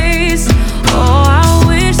place. Oh, I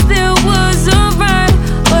wish there was a right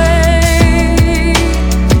way.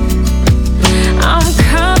 I'm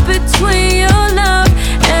caught between your love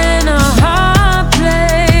and a hard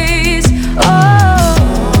place.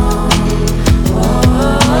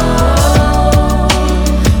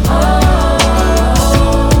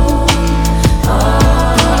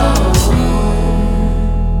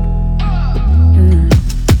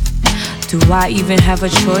 Do I even have a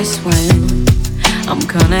choice when I'm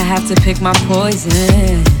gonna have to pick my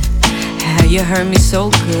poison? How you hurt me so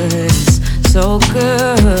good, so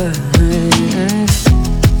good.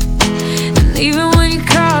 And even when you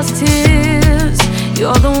cause tears,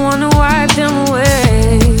 you're the one who wiped them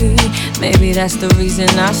away. Maybe that's the reason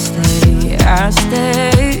I stay.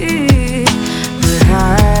 But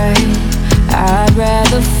I'd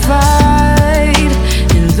rather fight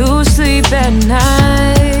and lose sleep at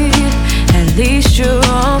night. At least you're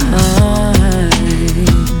on mine.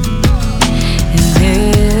 And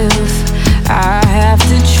if I have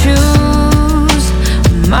to choose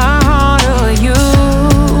my heart or you,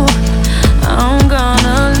 I'm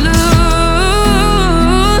gonna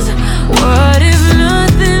lose. What if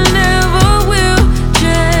nothing ever will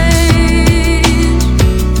change?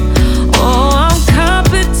 Oh, I'm caught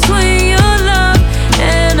between your love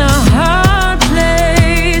and a hard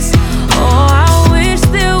place. Oh, I wish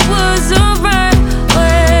there was a right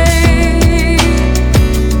way.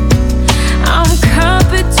 I'm caught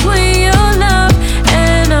between your love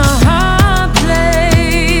and a hard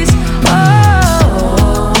place.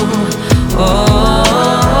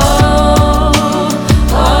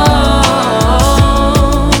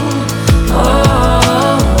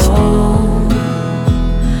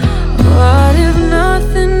 What if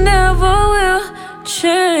nothing ever will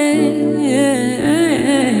change?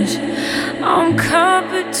 I'm caught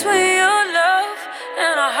between your love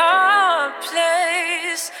and a hard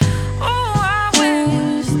place. Oh, I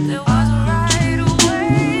wish there was a right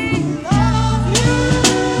way.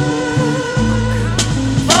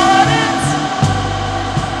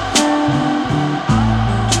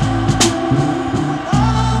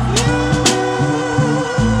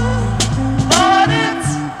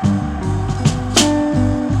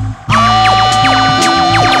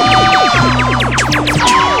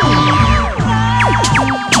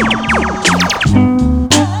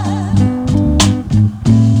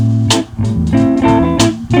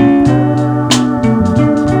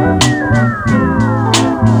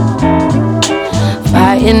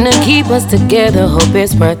 Fighting to keep us together, hope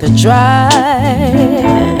it's worth the drive.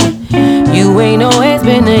 You ain't always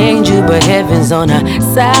been an angel, but heaven's on our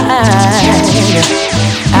side.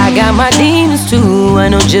 I got my demons too, I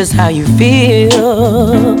know just how you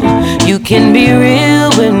feel. You can be real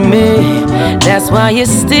with me, that's why you're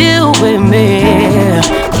still with me.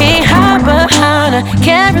 Can't hide behind a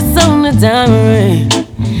carrots on the diamond ring.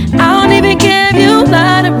 I don't even care if you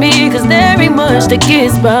lie to me, cause there ain't much that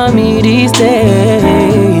gets by me these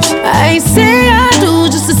days. I say I do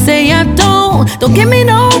just to say I don't. Don't give me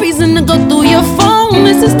no reason to go through your phone.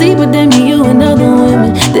 This is deeper than me, you and other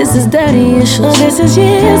women. This is daddy issues. This is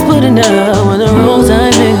years putting up with the wrong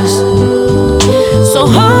time niggas. So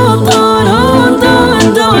hold on,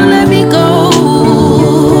 don't let me go.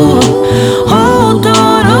 Hold on.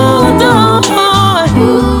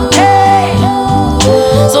 Hey.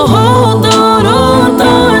 So hold on,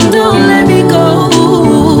 don't let me go.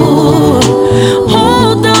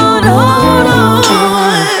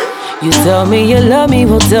 You tell me you love me,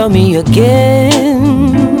 well tell me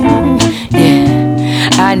again. Yeah,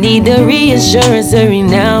 I need the reassurance every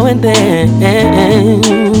now and then.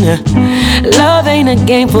 Love ain't a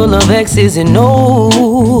game full of X's and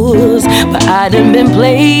O's, but I done been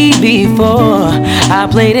played before. I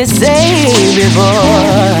played it safe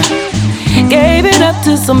before. Gave it up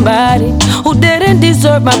to somebody who didn't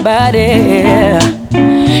deserve my body.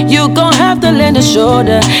 You gon' have to lend a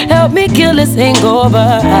shoulder, help me kill this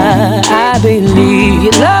hangover. I believe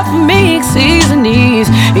your love for me exceeds the needs,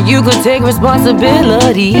 and you could take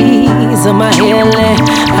responsibilities of my healing.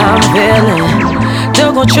 I'm feeling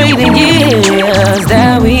don't gon' trade the years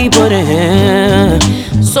that we put in.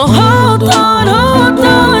 So hold on,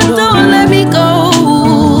 don't let me go.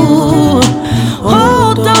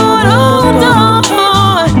 Hold on,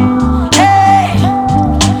 hey.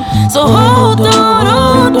 So hold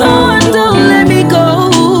on, don't let me go.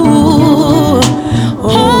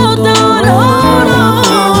 Hold on.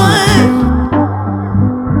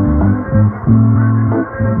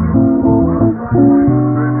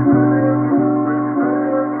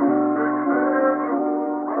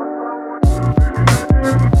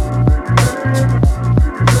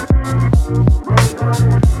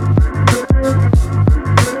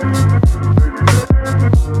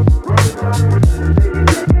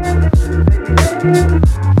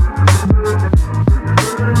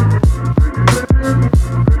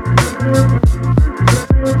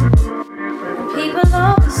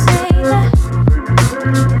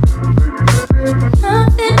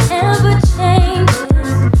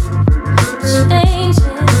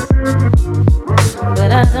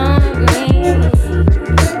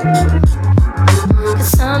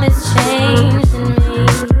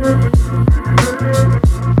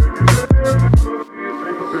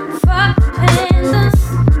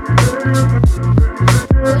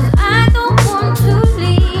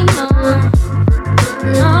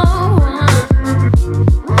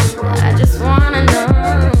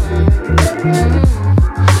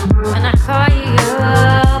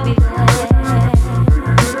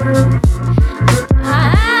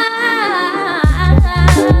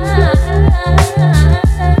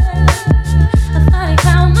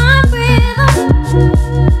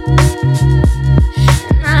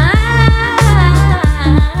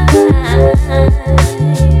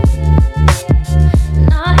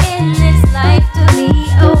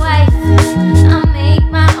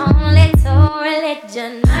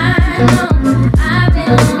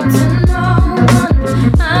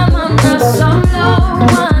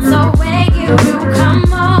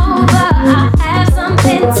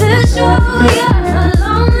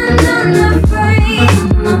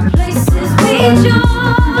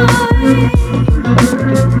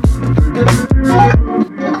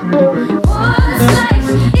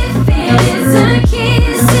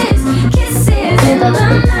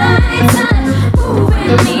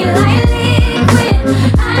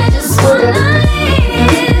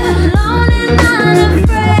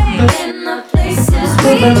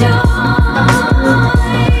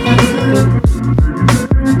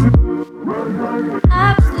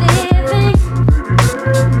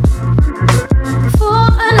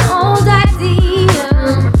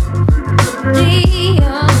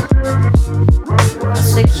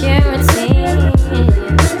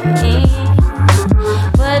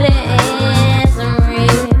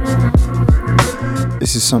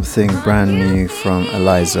 Something brand new from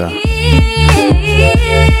Eliza,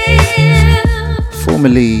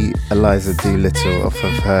 formerly Eliza Doolittle, off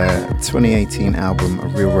of her 2018 album A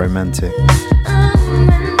Real Romantic,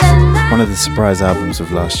 one of the surprise albums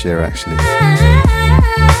of last year actually.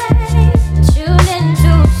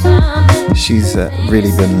 She's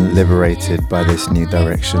really been liberated by this new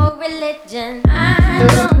direction.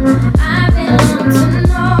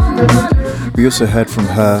 We also heard from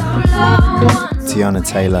her, Tiana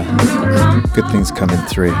Taylor, Good Things Coming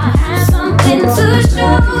Through.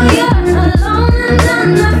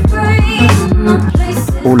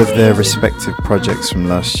 All of their respective projects from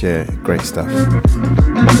last year, great stuff.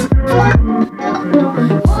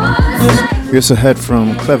 We also heard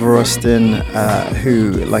from Clever Austin,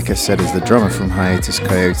 who, like I said, is the drummer from Hiatus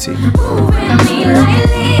Coyote.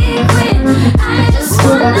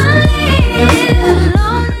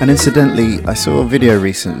 And incidentally, I saw a video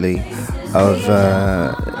recently of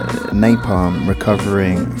Napalm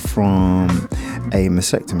recovering from a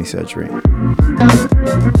mastectomy surgery.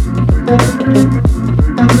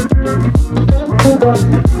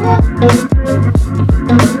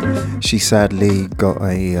 She sadly got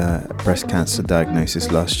a breast cancer diagnosis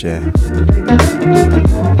last year.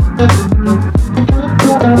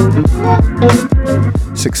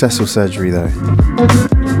 Successful surgery though.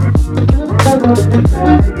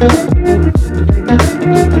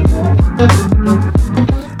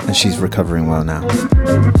 And she's recovering well now.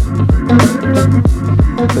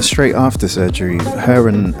 But straight after surgery, her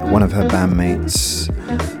and one of her bandmates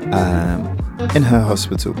in her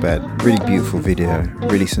hospital bed, really beautiful video,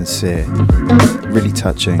 really sincere, really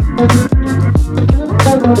touching.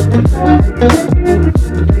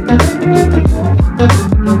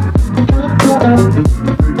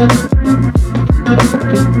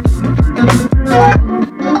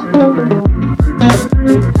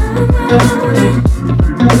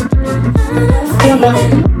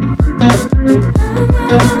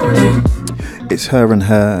 It's her and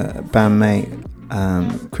her bandmate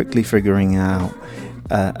quickly figuring out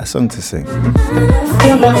a song to sing,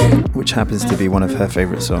 which happens to be one of her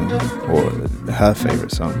favourite songs, or her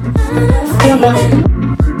favourite song.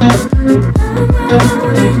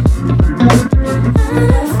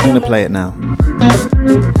 I'm going to play it now.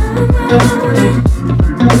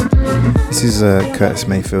 This is Curtis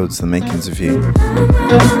Mayfield's The Makings of You.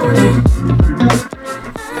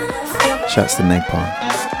 Shouts to Napalm.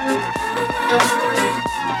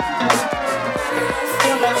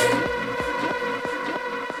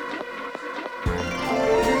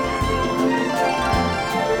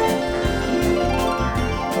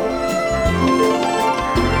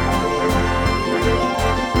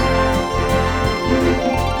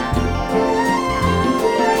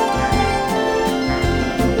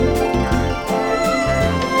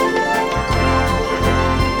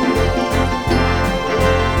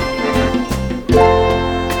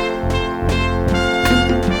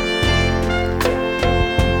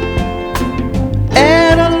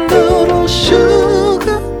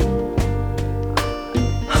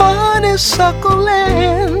 Honeysuckle,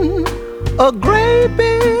 a great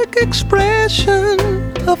big expression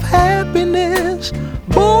of happiness.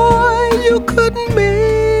 Boy, you couldn't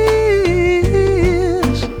miss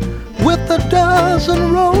with a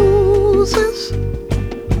dozen roses.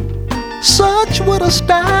 Such would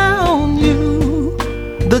astound you,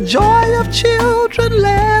 the joy of children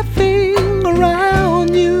laughing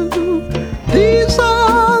around you. These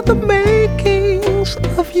are the makings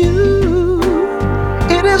of you.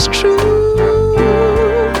 It is true,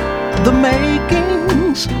 the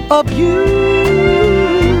makings of you.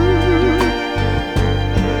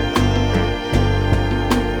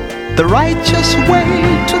 The righteous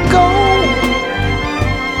way to go,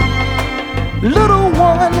 little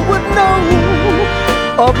one would know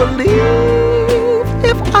or believe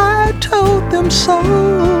if I told them so.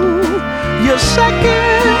 You're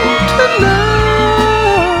second to none,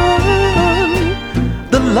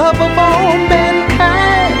 the love of all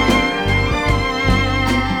mankind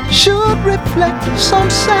should reflect some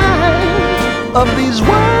sign of these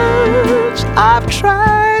words I've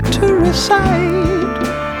tried to recite.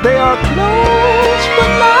 They are close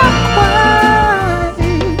but not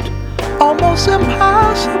quite, almost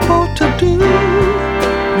impossible to do,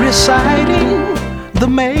 reciting the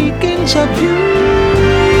makings of you.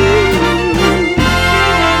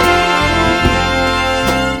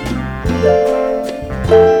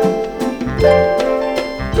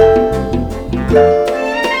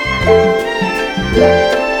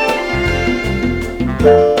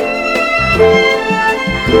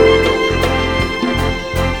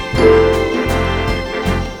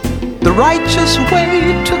 The righteous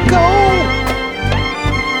way to go,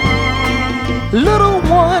 little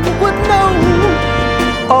one would know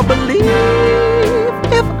or believe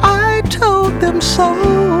if I told them so.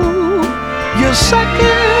 You're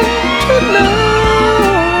second to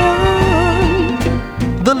none,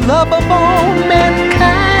 the love of all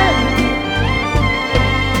mankind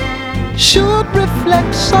should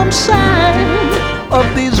reflect some sign of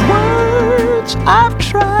these words I've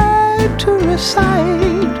tried to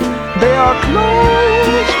recite. They are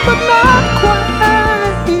close but not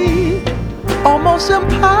quite, almost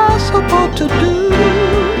impossible to do,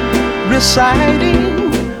 reciting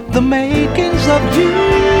the makings of you.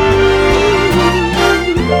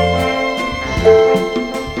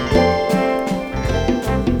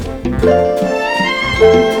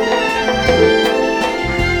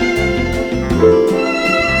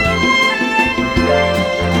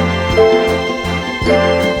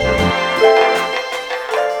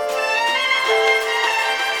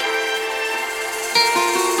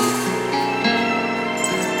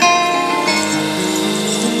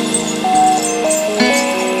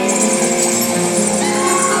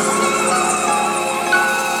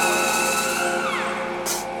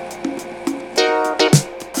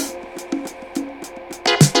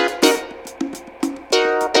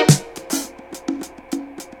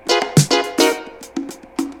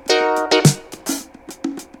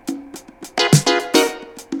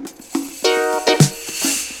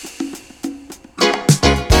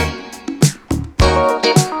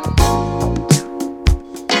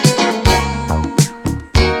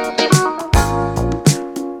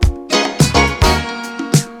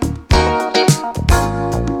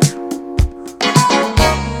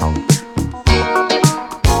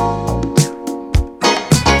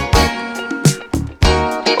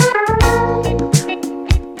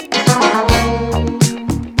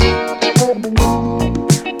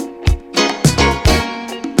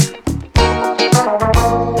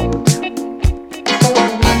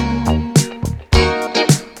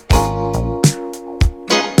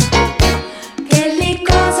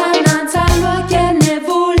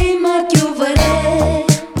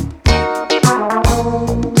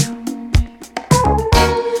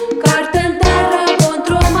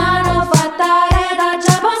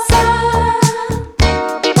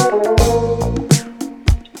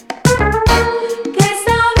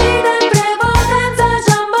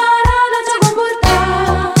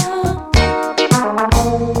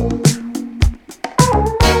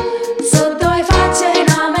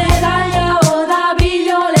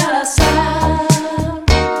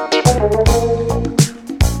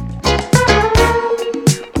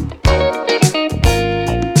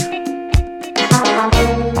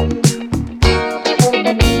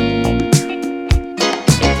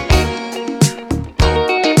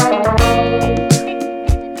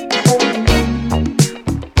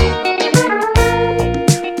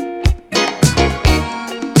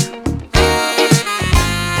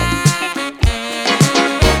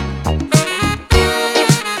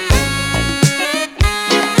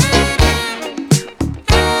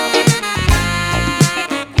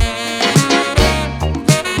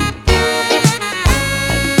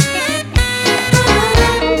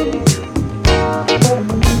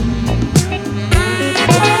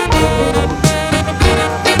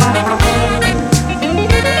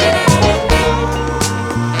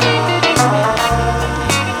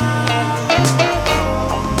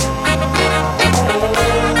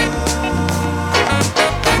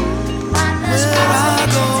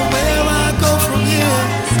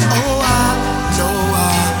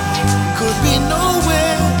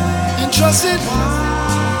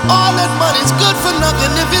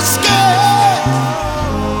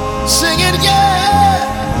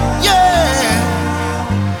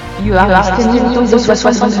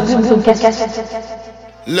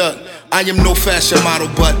 Look, I am no fashion model,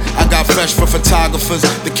 but I got fresh for photographers.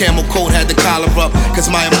 The camel coat had the collar up, cause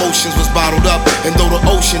my emotions was bottled up. And though the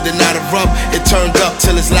ocean did not erupt, it turned up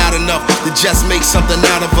till it's loud enough to just make something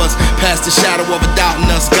out of us. Past the shadow of a doubt in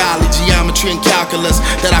us, golly, geometry and calculus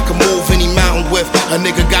that I can move any mountain with. A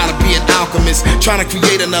nigga gotta be an alchemist, trying to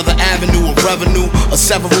create another avenue of revenue, a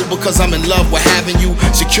several because I'm in love with having you.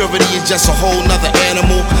 Security is just a whole nother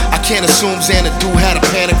animal. I can't assume Xanadu had a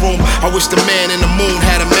panic room. I wish the man in the moon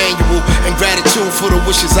had a manual. And gratitude for the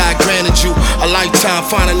wishes I granted you. A lifetime,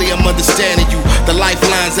 finally I'm understanding you. The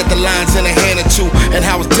lifelines that the lines in a hand or two. And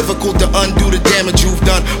how it's difficult to undo the damage you've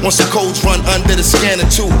done once the codes run under the scanner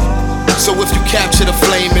too. So if you capture the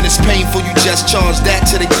flame and it's painful, you just charge that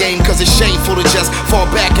to the game. Cause it's shameful to just fall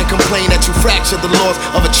back and complain that you fractured the laws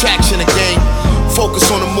of attraction again. Focus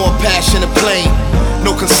on a more passionate plane.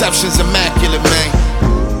 No conceptions, immaculate, man.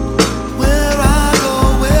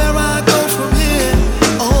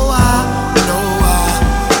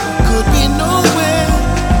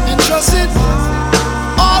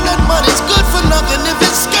 Nothing if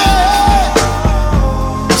it's scared.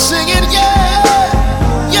 Sing it,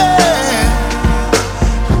 yeah, yeah.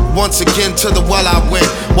 Once again to the well I went,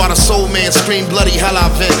 while the soul man screamed bloody hell I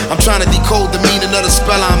vent. I'm trying to decode the meaning of the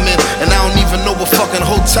spell I'm in, and I don't even know what fucking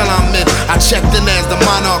hotel I'm in. I checked in as the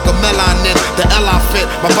monarch of melanin, the L I fit,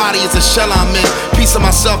 my body is a shell I'm in. Piece of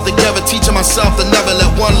myself together, teaching myself to never let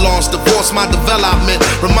one loss divorce my development.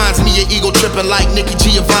 Reminds me of ego tripping like Nicky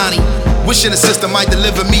Giovanni. Wishing the system might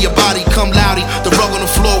deliver me a body, come loudy. The rug on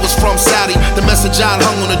the floor was from Saudi. The message I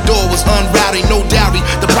hung on the door was unrowdy, no dowry.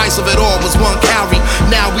 The price of it all was one calorie.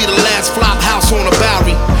 Now we the last flop house on a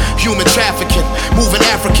Bowery. Human trafficking, moving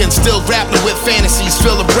Africans, still grappling with fantasies,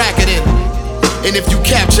 fill a bracket in. And if you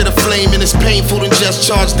capture the flame and it's painful, then just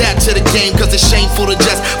charge that to the game. Cause it's shameful to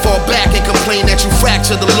just fall back and complain that you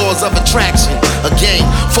fractured the laws of attraction. Again,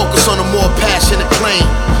 focus on a more passionate plane.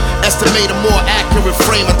 Estimate a more accurate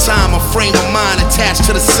frame of time, a frame of mind attached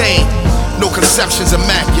to the same. No conceptions,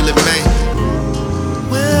 immaculate, man.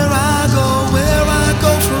 Where I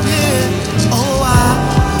go from here. Oh, I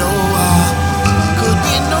know I could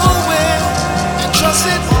be nowhere. And trust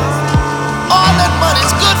it, all that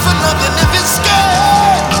money's good for nothing if it's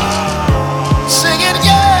scared. Sing it,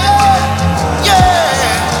 yeah, yeah.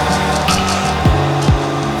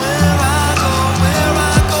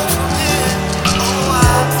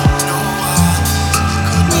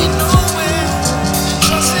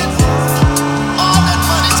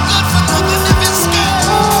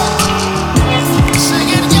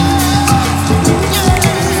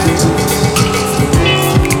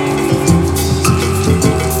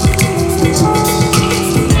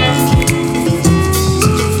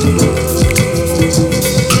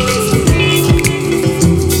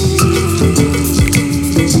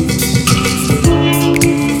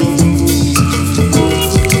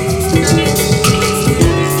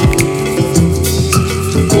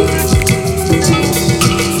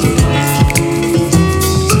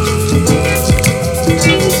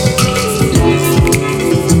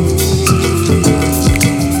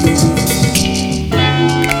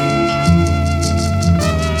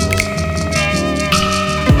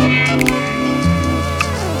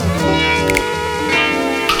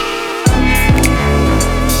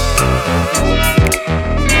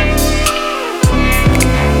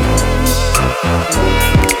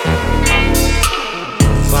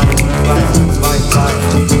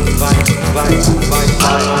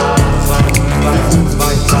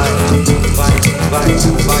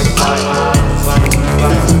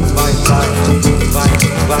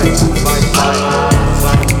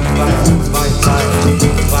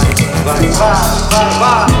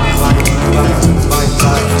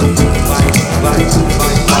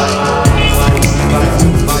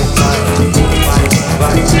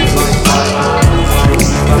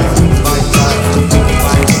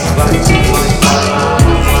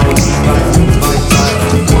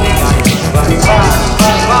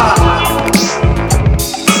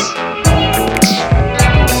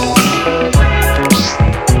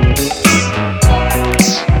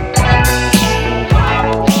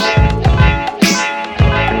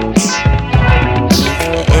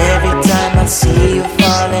 See you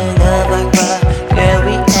fall in love.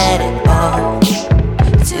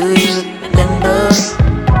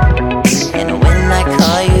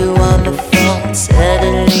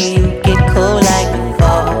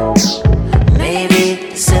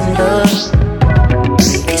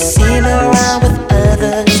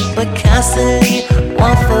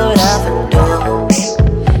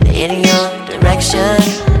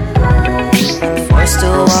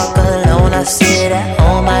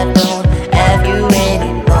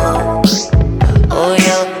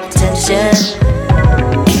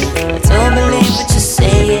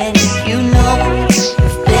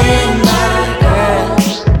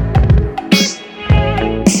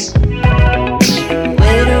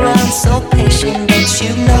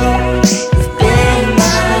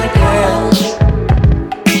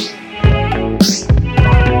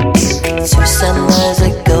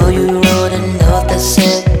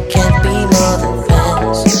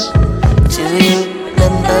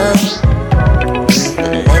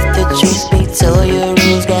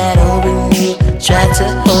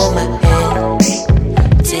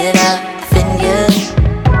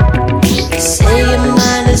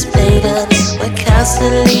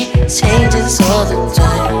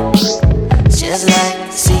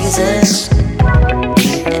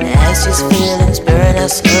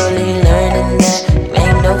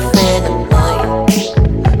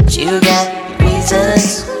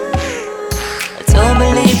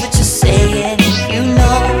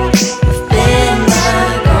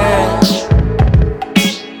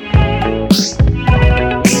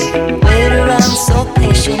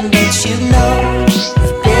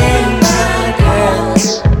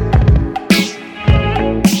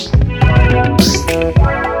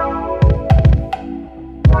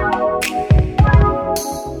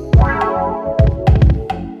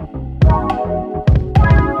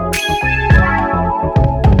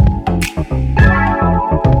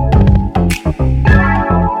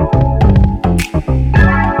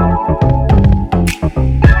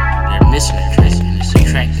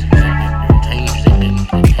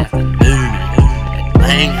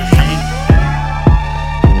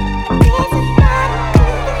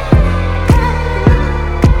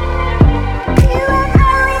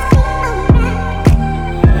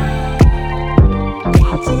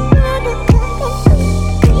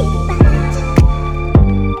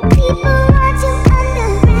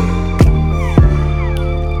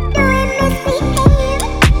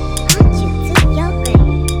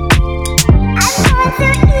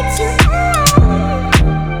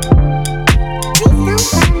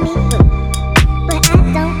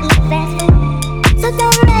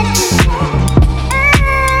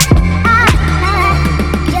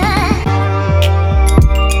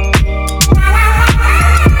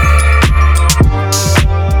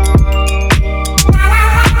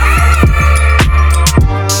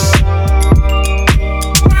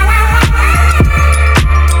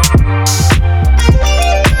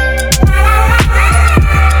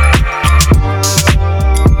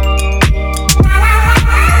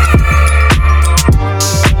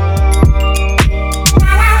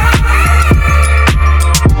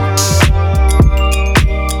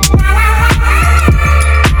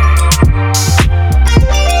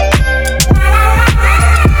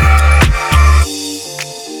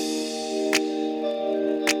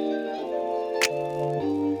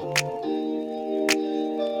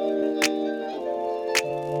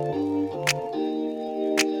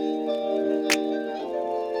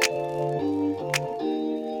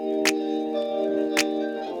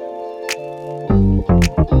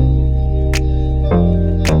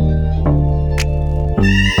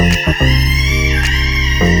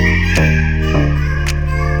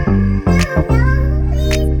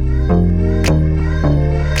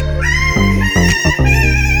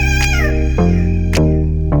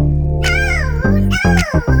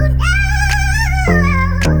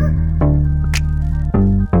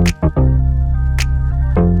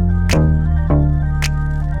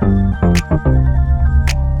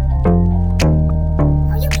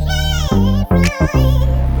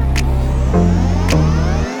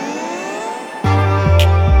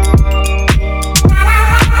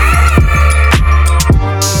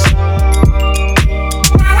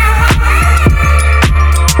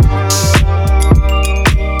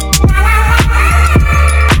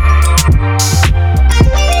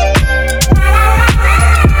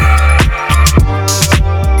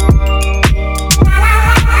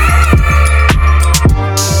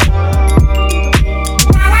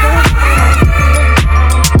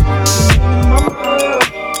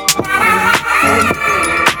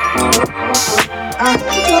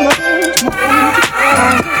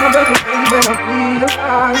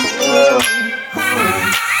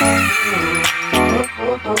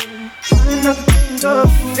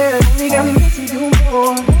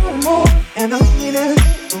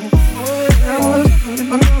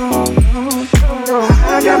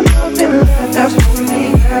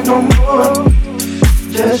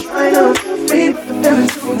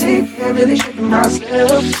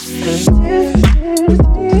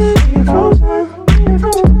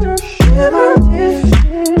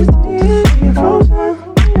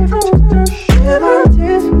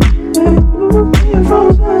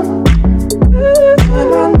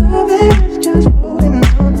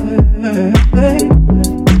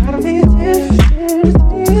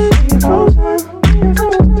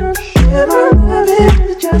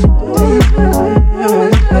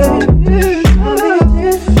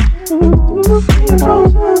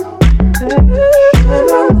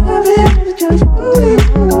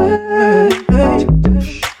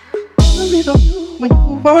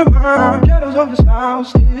 were mine. Shadows of the style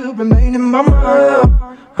still remain in my mind.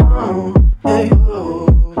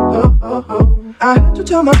 I had to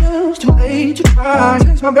tell myself too late to try.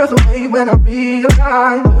 Takes my breath away when I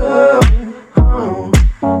realize.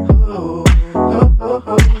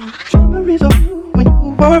 Memories of you when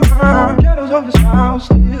you were mine. Shadows of the style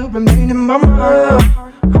still remain in my mind.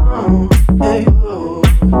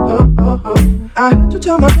 I had to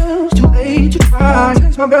tell myself too late to try.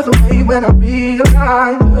 Takes my breath away when I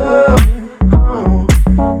realize.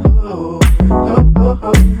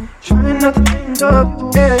 Trying not to think of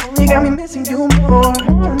you, yeah, only got me missing you more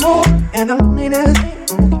and more. And the loneliness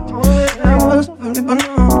ain't I was suffering, but no,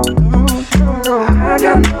 I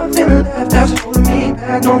got nothing left that's holding me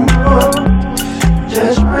back no more.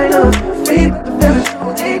 Just trying to feel free, but the feeling's so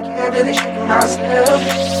deep, can't really shake myself.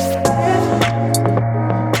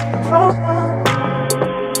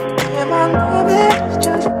 And my love is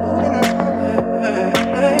just floating away.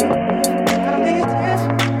 Gotta be a test,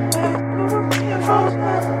 being frozen.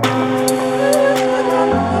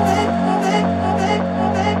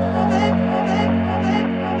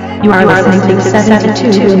 You are listening to the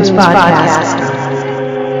 72 Booms Podcast.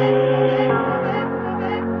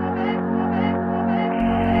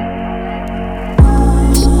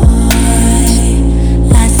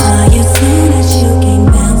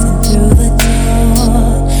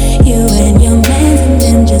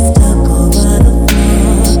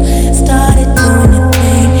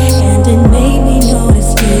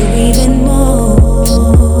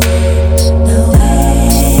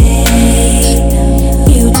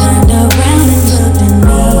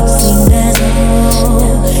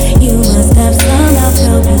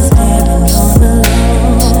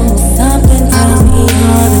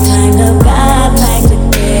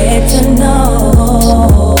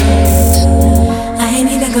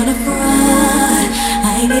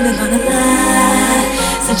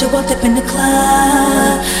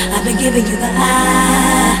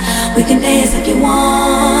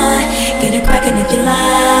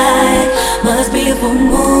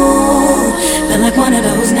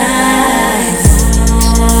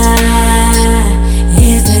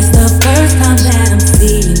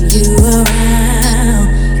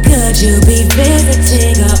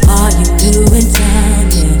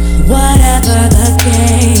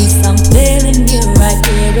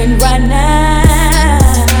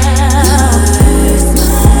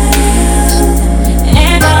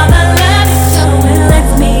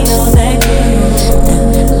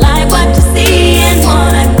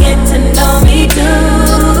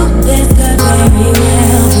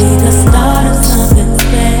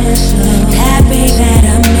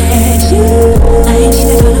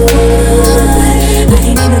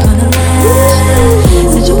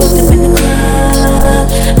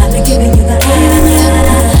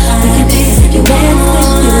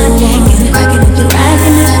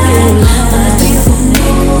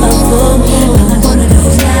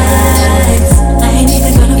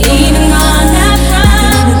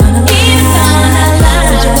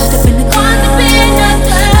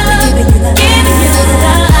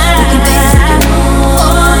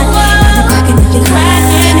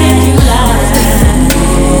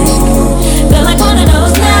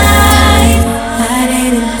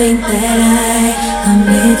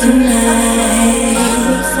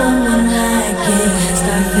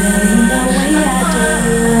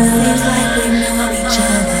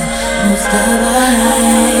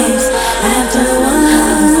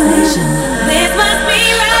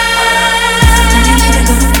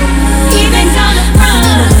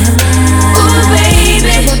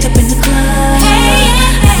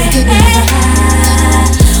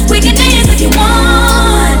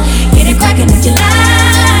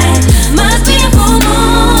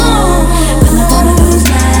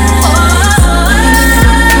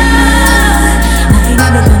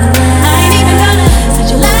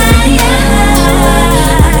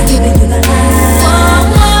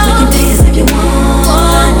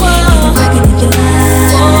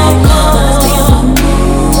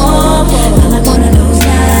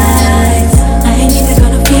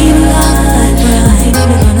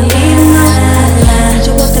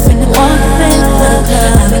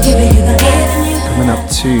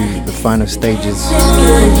 Final stages.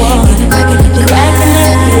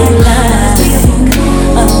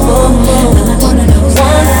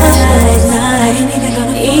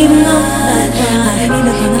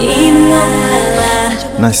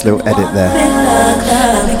 Nice little edit there.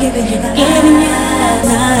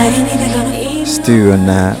 Stu and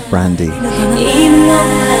Brandy.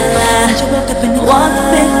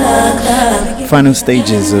 Final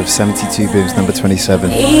stages of 72 Booms number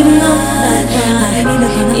 27.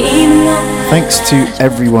 Thanks to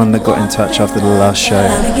everyone that got in touch after the last show.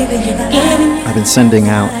 I've been sending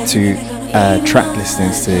out to track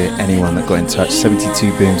listings to anyone that got in touch.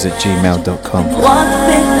 72booms@gmail.com.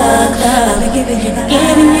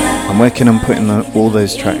 I'm working on putting all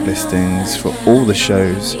those track listings for all the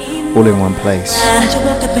shows all in one place.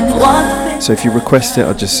 So if you request it,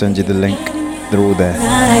 I'll just send you the link. They're all there.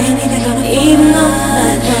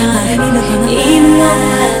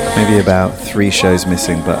 Maybe about 3 shows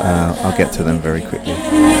missing, but I'll get to them very quickly.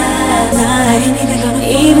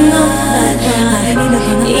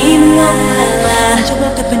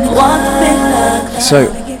 So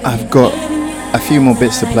I've got a few more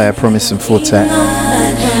bits to play. I promised some Fortet,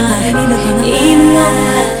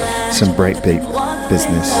 some breakbeat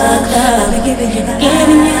business.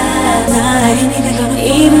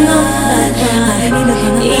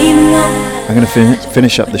 I'm going to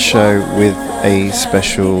finish up the show with a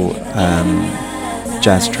special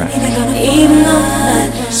jazz track.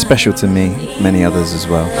 Special to me, many others as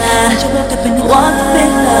well.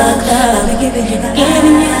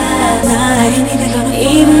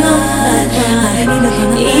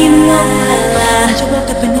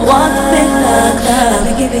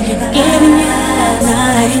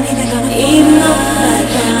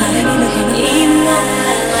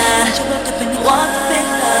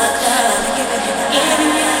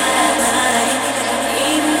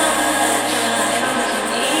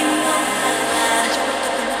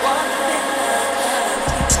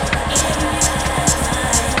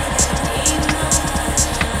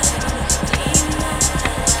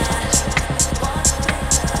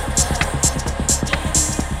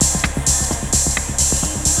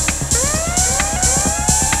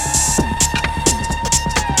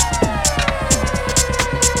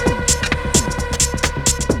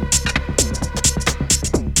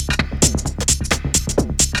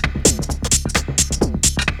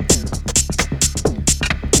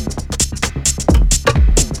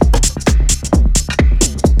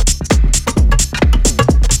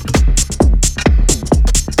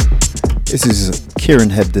 This is Kieran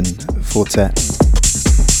Hebden, Fortet.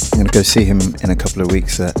 I'm going to go see him in a couple of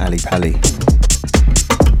weeks at Ali Pali.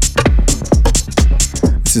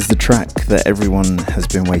 This is the track that everyone has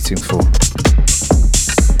been waiting for.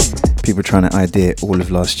 People trying to ID it all of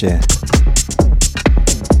last year.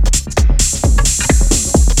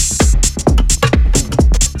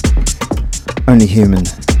 Only Human.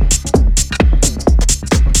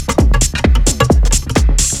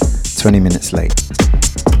 20 minutes late.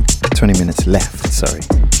 20 minutes left, sorry.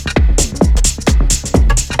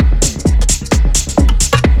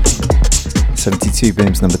 "72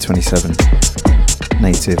 Booms" number 27.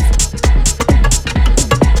 Native.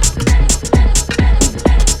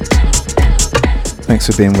 Thanks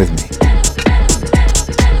for being with me.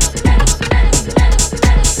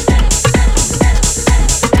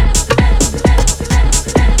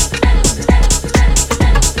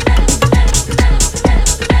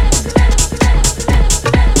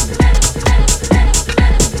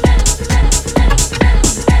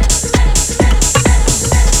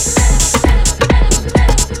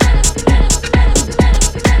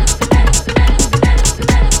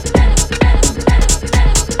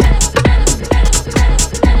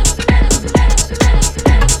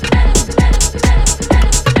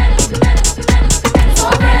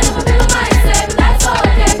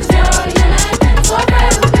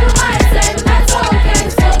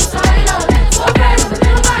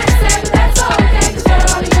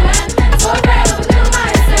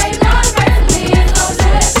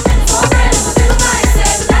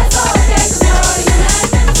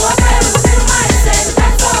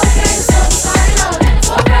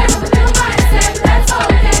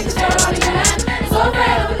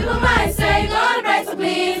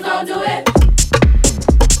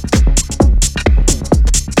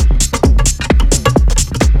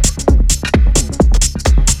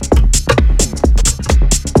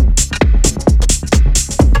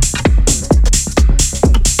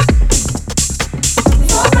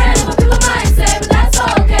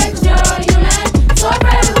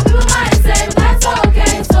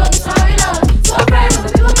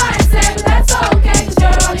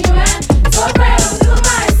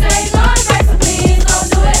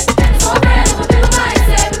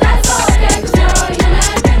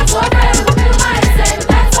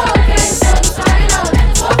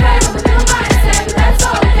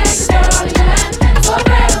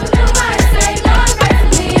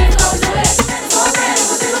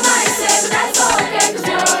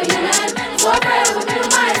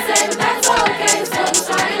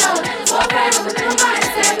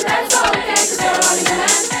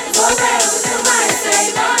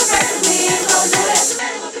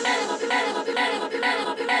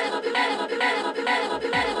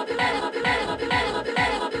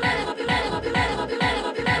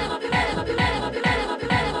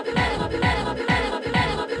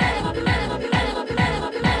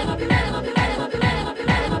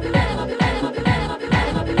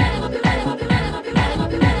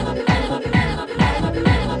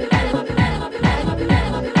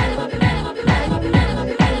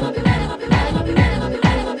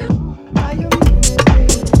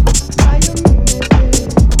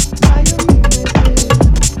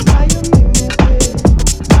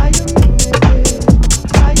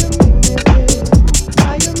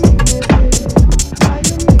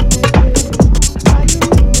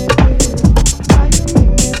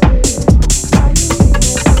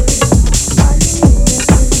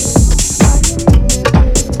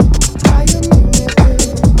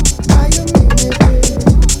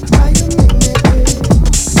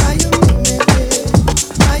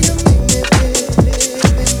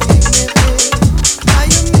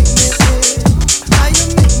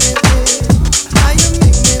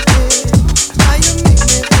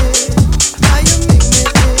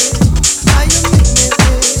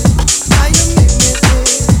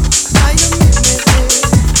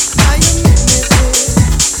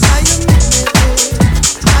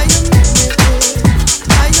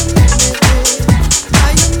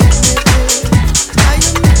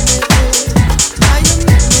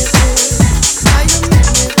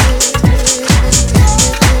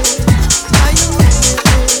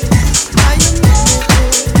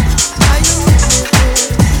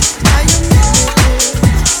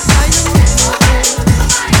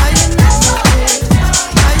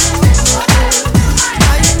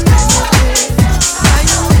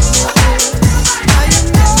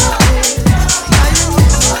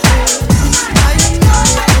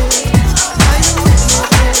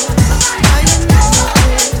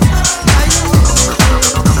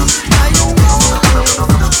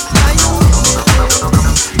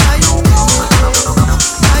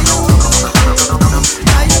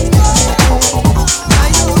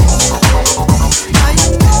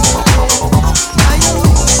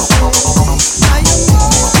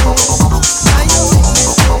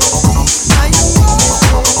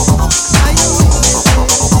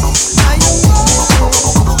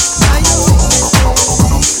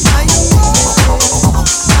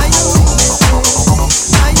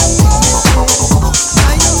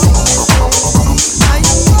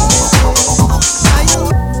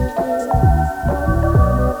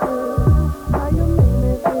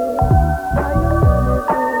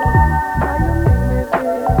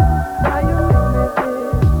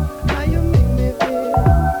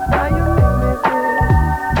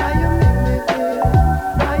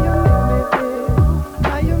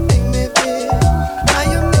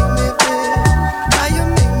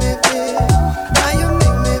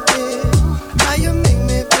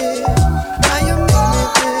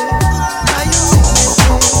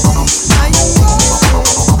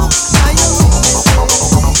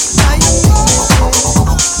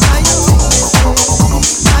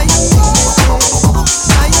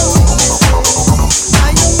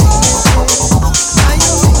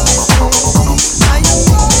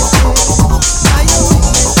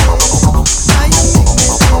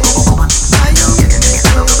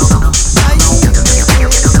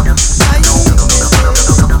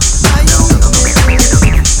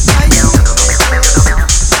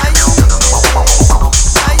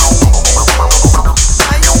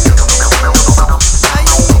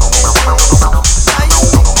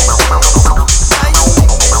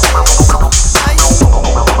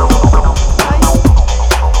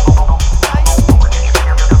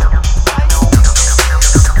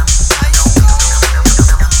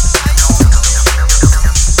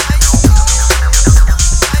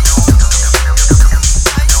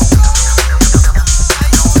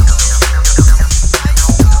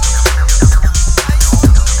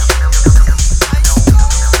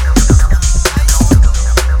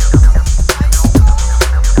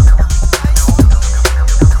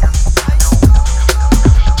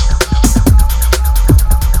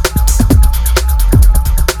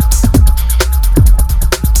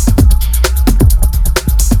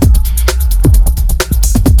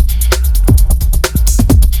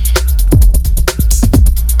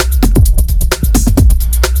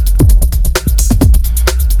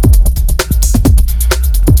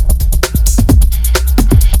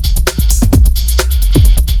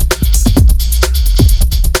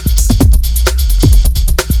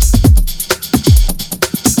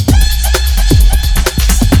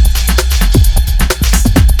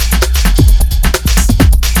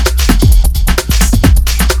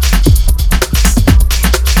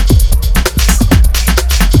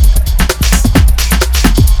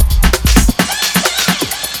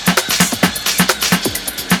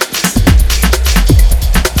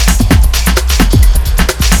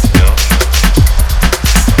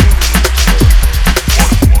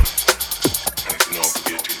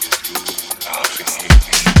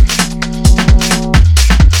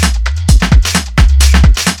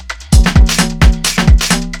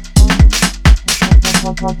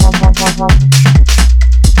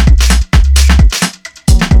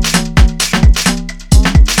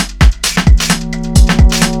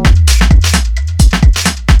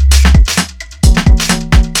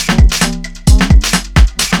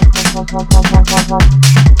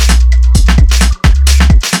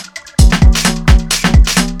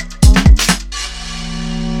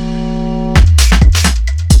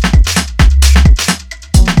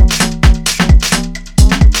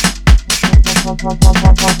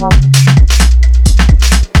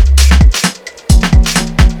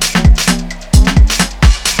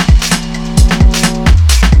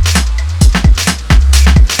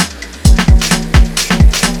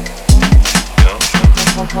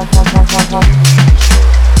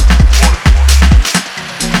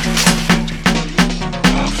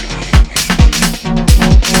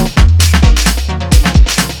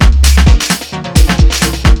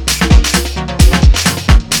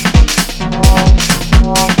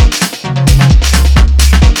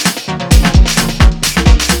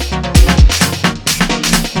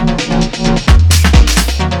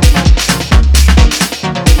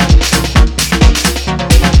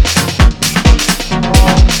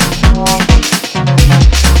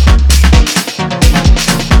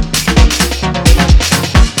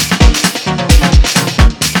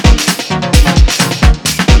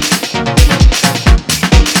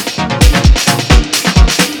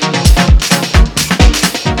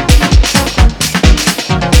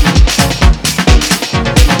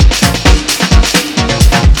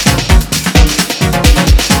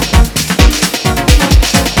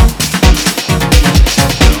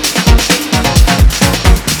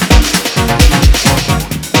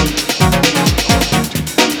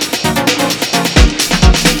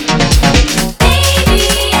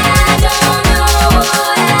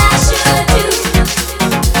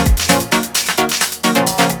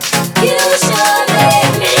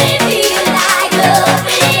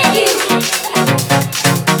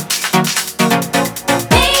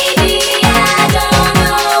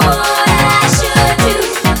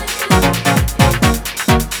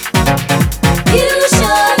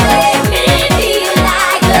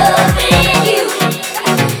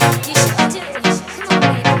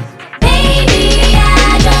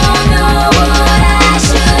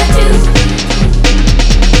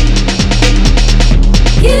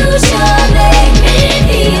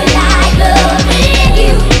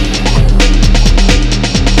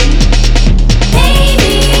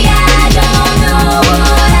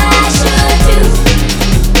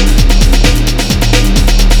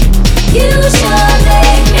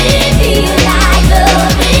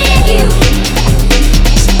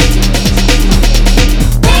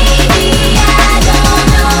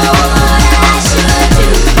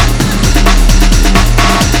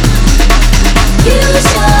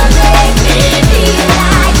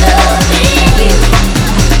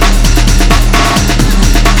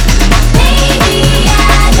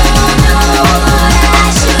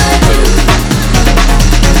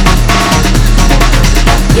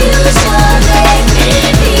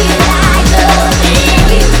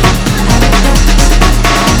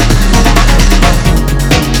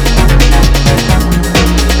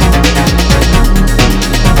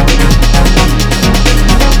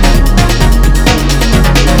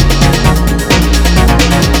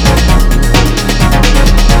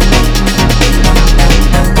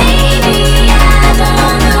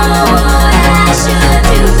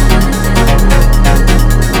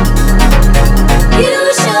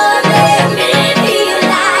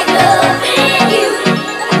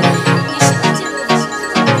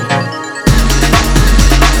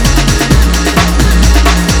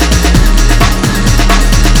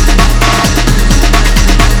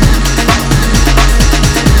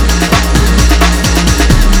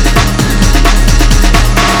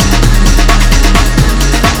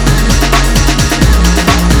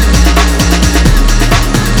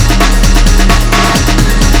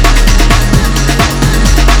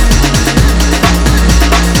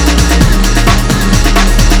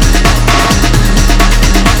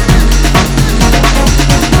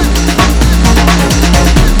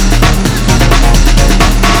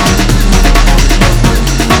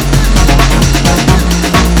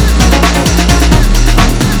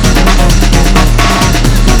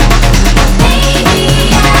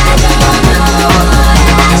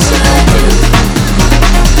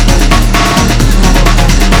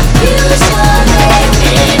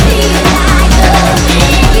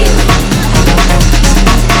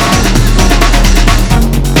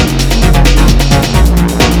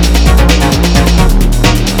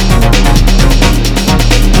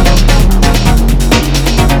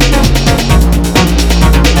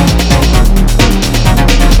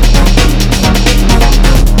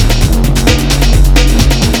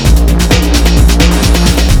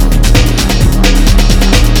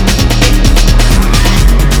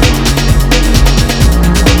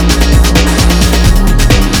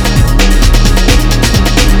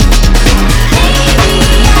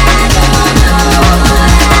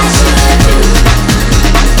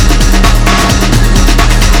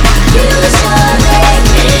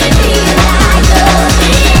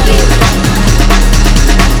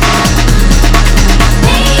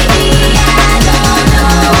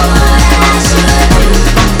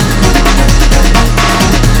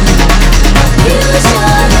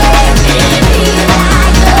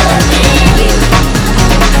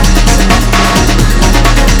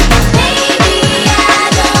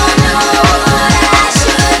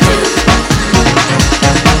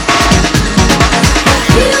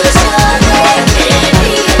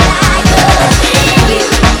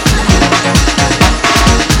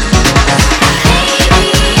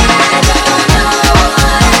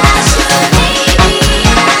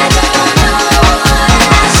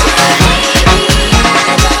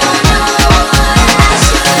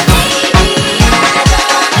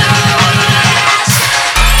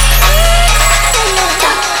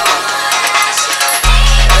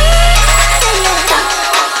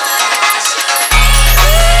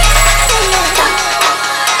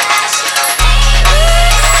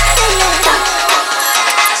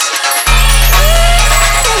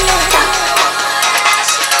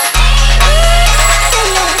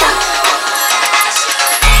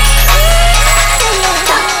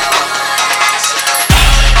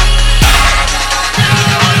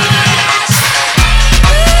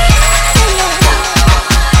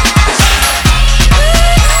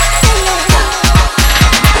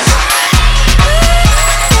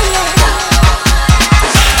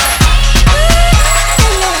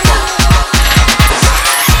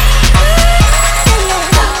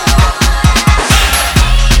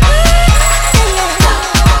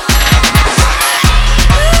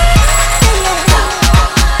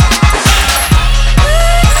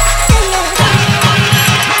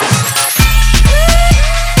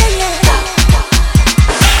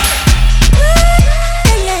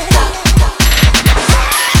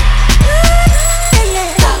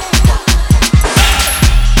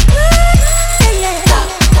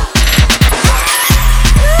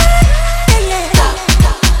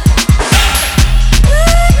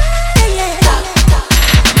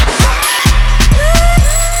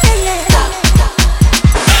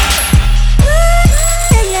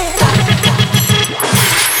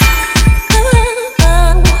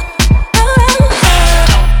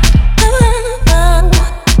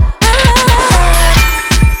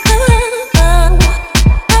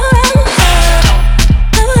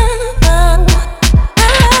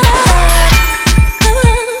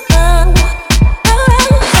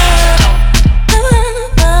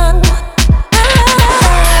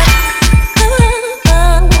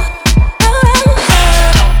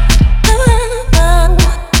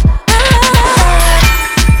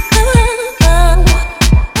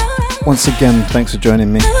 Once again, thanks for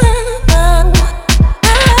joining me.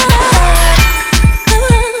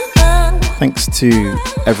 Thanks to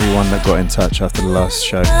everyone that got in touch after the last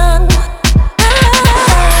show.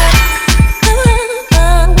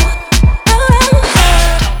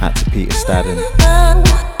 Out to Peter Stadden.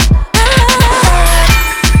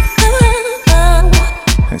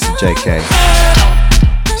 Thanks to JK.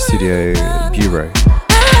 Studio Bureau.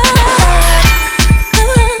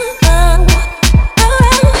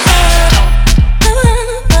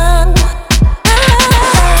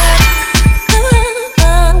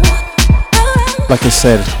 Like I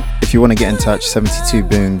said, if you want to get in touch,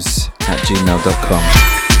 72booms@gmail.com.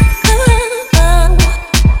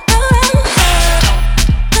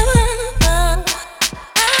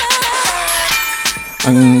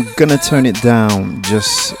 I'm gonna tone it down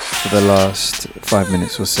just for the last 5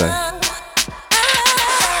 minutes or so.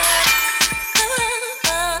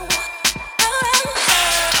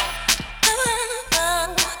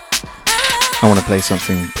 I want to play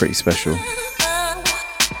something pretty special.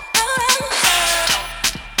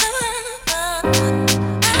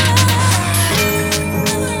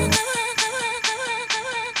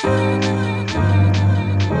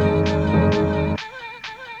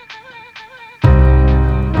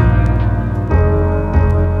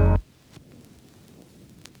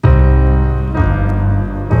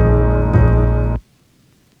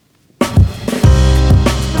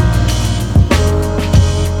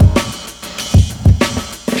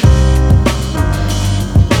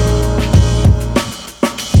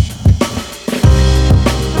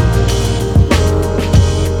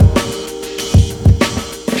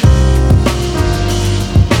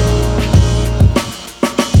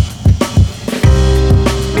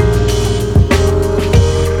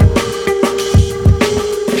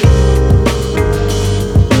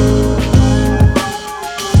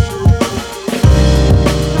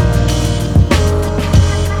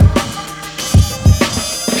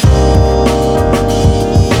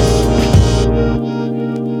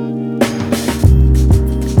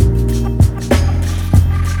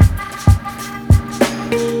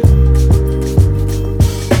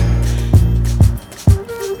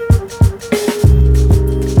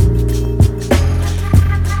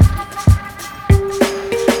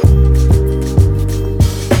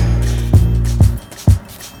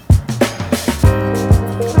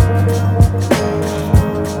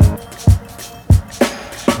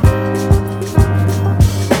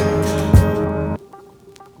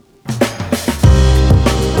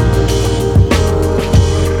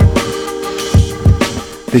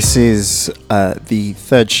 This is the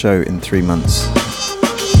third show in 3 months,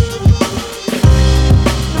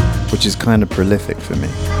 which is kind of prolific for me.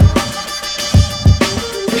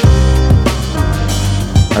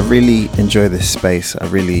 I really enjoy this space. I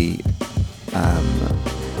really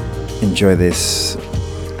enjoy this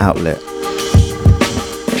outlet.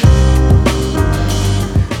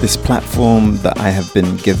 This platform that I have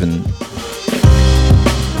been given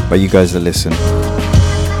by you guys that listen.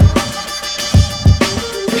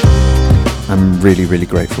 I'm really, really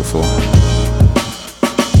grateful for.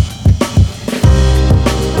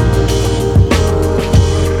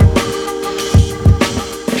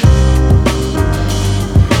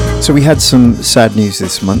 So we had some sad news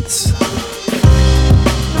this month.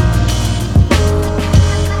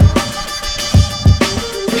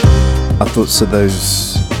 Our thoughts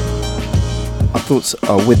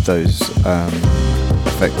are with those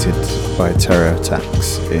affected by terror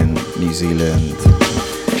attacks in New Zealand,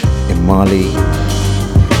 in Mali,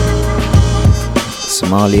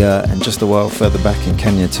 Somalia, and just a while further back in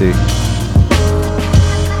Kenya too.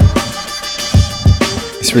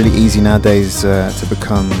 It's really easy nowadays to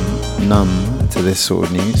become numb to this sort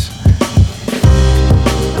of news.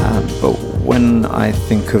 But when I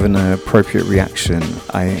think of an appropriate reaction,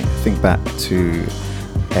 I think back to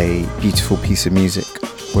a beautiful piece of music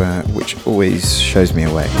which always shows me a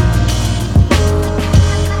way.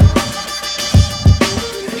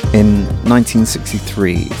 In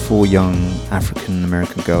 1963, 4 young African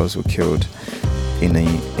American girls were killed in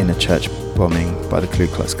a church bombing by the Ku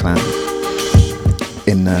Klux Klan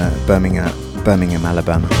in Birmingham,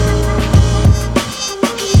 Alabama.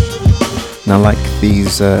 Now, like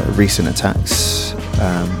these recent attacks,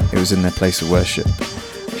 it was in their place of worship,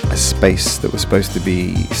 a space that was supposed to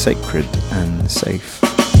be sacred and safe.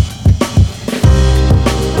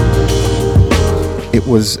 It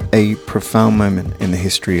was a profound moment in the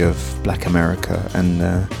history of Black America and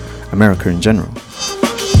America in general.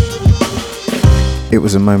 It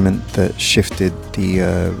was a moment that shifted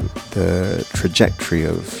the trajectory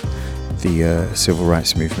of the civil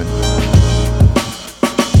rights movement.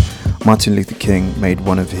 Martin Luther King made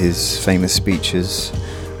one of his famous speeches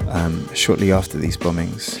shortly after these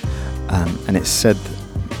bombings, and it's said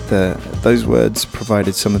that those words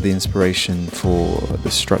provided some of the inspiration for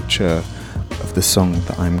the structure of the song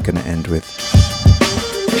that I'm going to end with.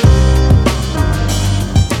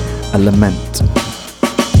 A lament.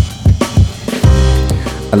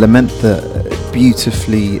 A lament that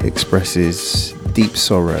beautifully expresses deep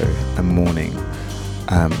sorrow and mourning,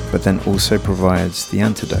 but then also provides the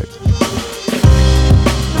antidote.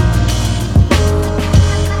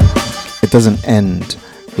 It doesn't end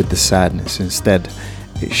with the sadness, instead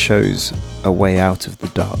it shows a way out of the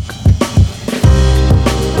dark.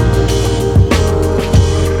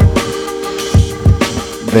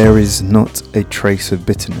 There is not a trace of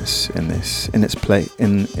bitterness in this. In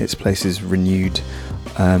its place is renewed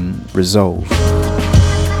resolve.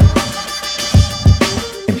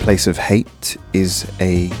 In place of hate is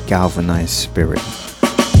a galvanized spirit.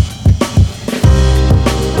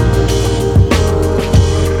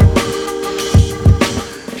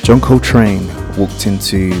 John Coltrane walked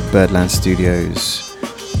into Birdland Studios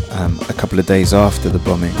a couple of days after the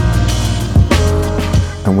bombing,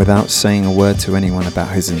 and without saying a word to anyone about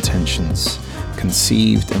his intentions,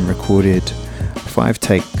 conceived and recorded 5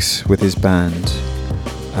 takes with his band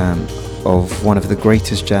of one of the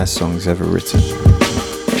greatest jazz songs ever written.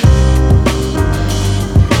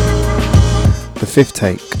 The 5th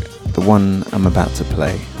take, the one I'm about to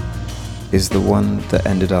play, is the one that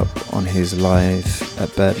ended up on his Live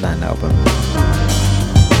at Birdland album.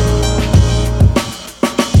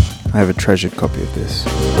 I have a treasured copy of this.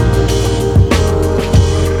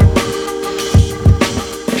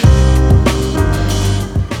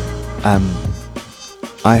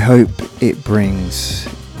 I hope it brings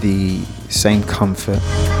the same comfort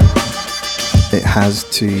it has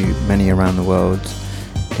to many around the world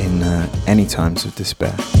in any times of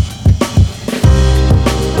despair.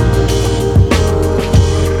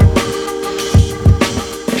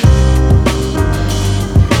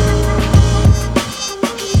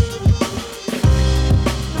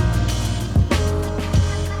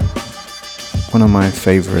 One of my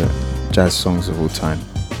favorite jazz songs of all time.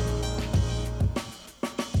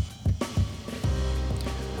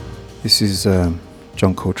 This is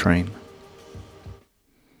John Coltrane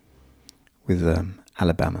with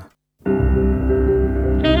Alabama.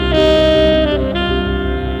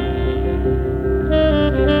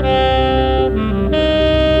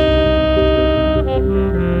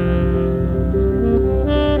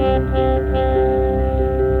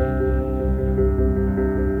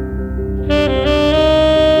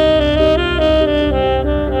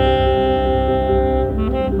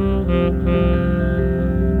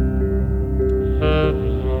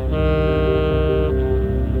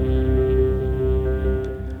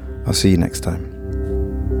 I'll see you next time.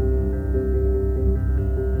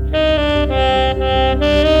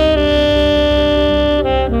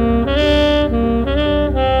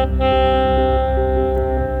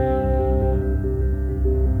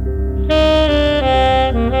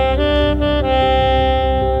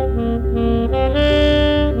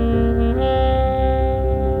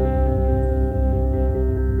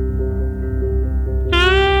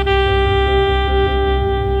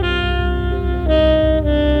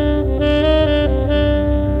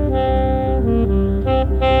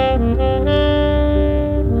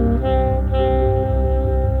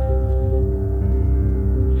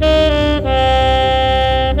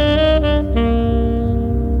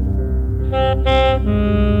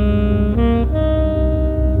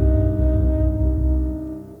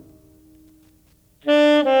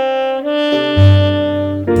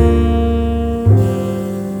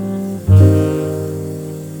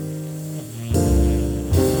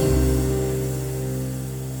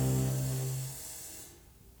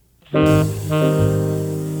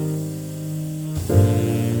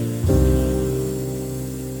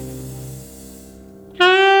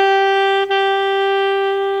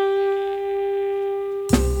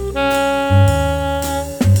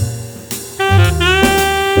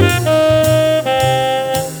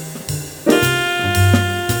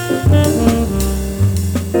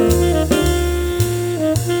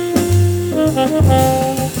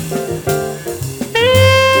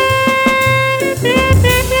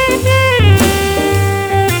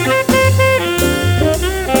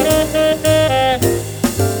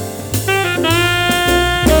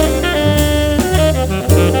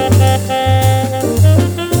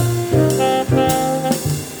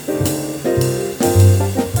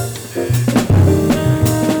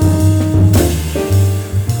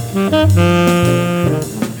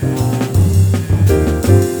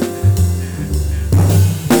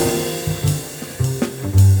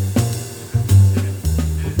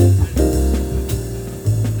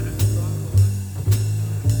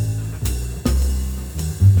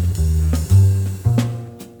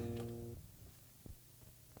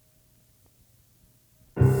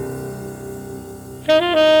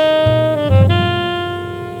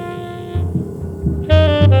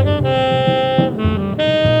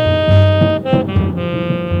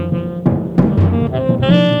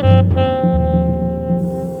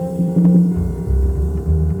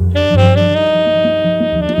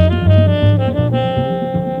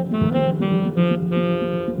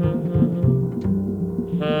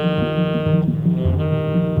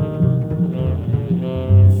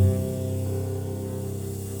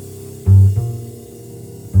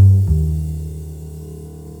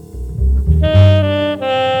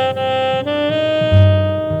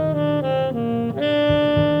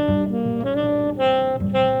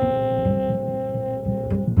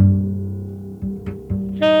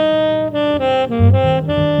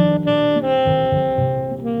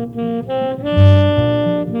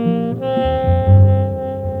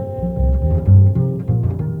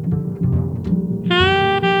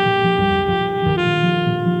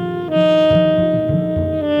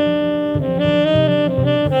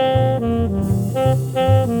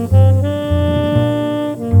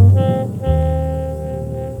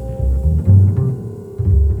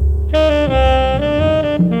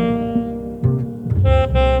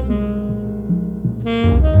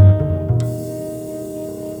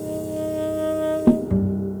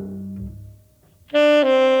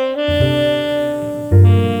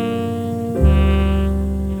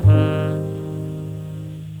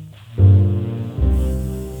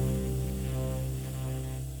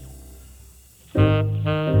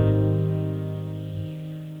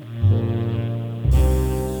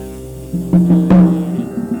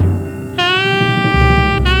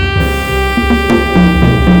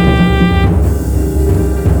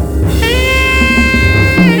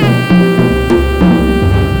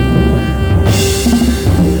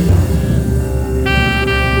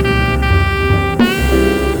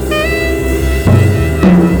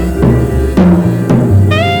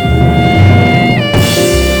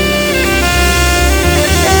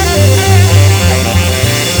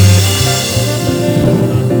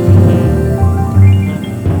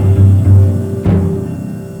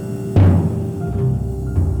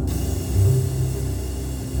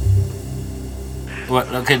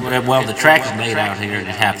 Well, the track is made out here and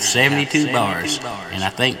it has 72 bars, and I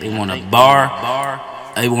think they want a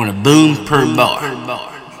boom per bar.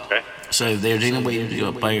 Okay. So if there's any way to go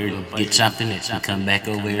up there and get something that can come back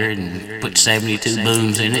over here and put 72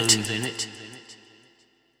 booms in it,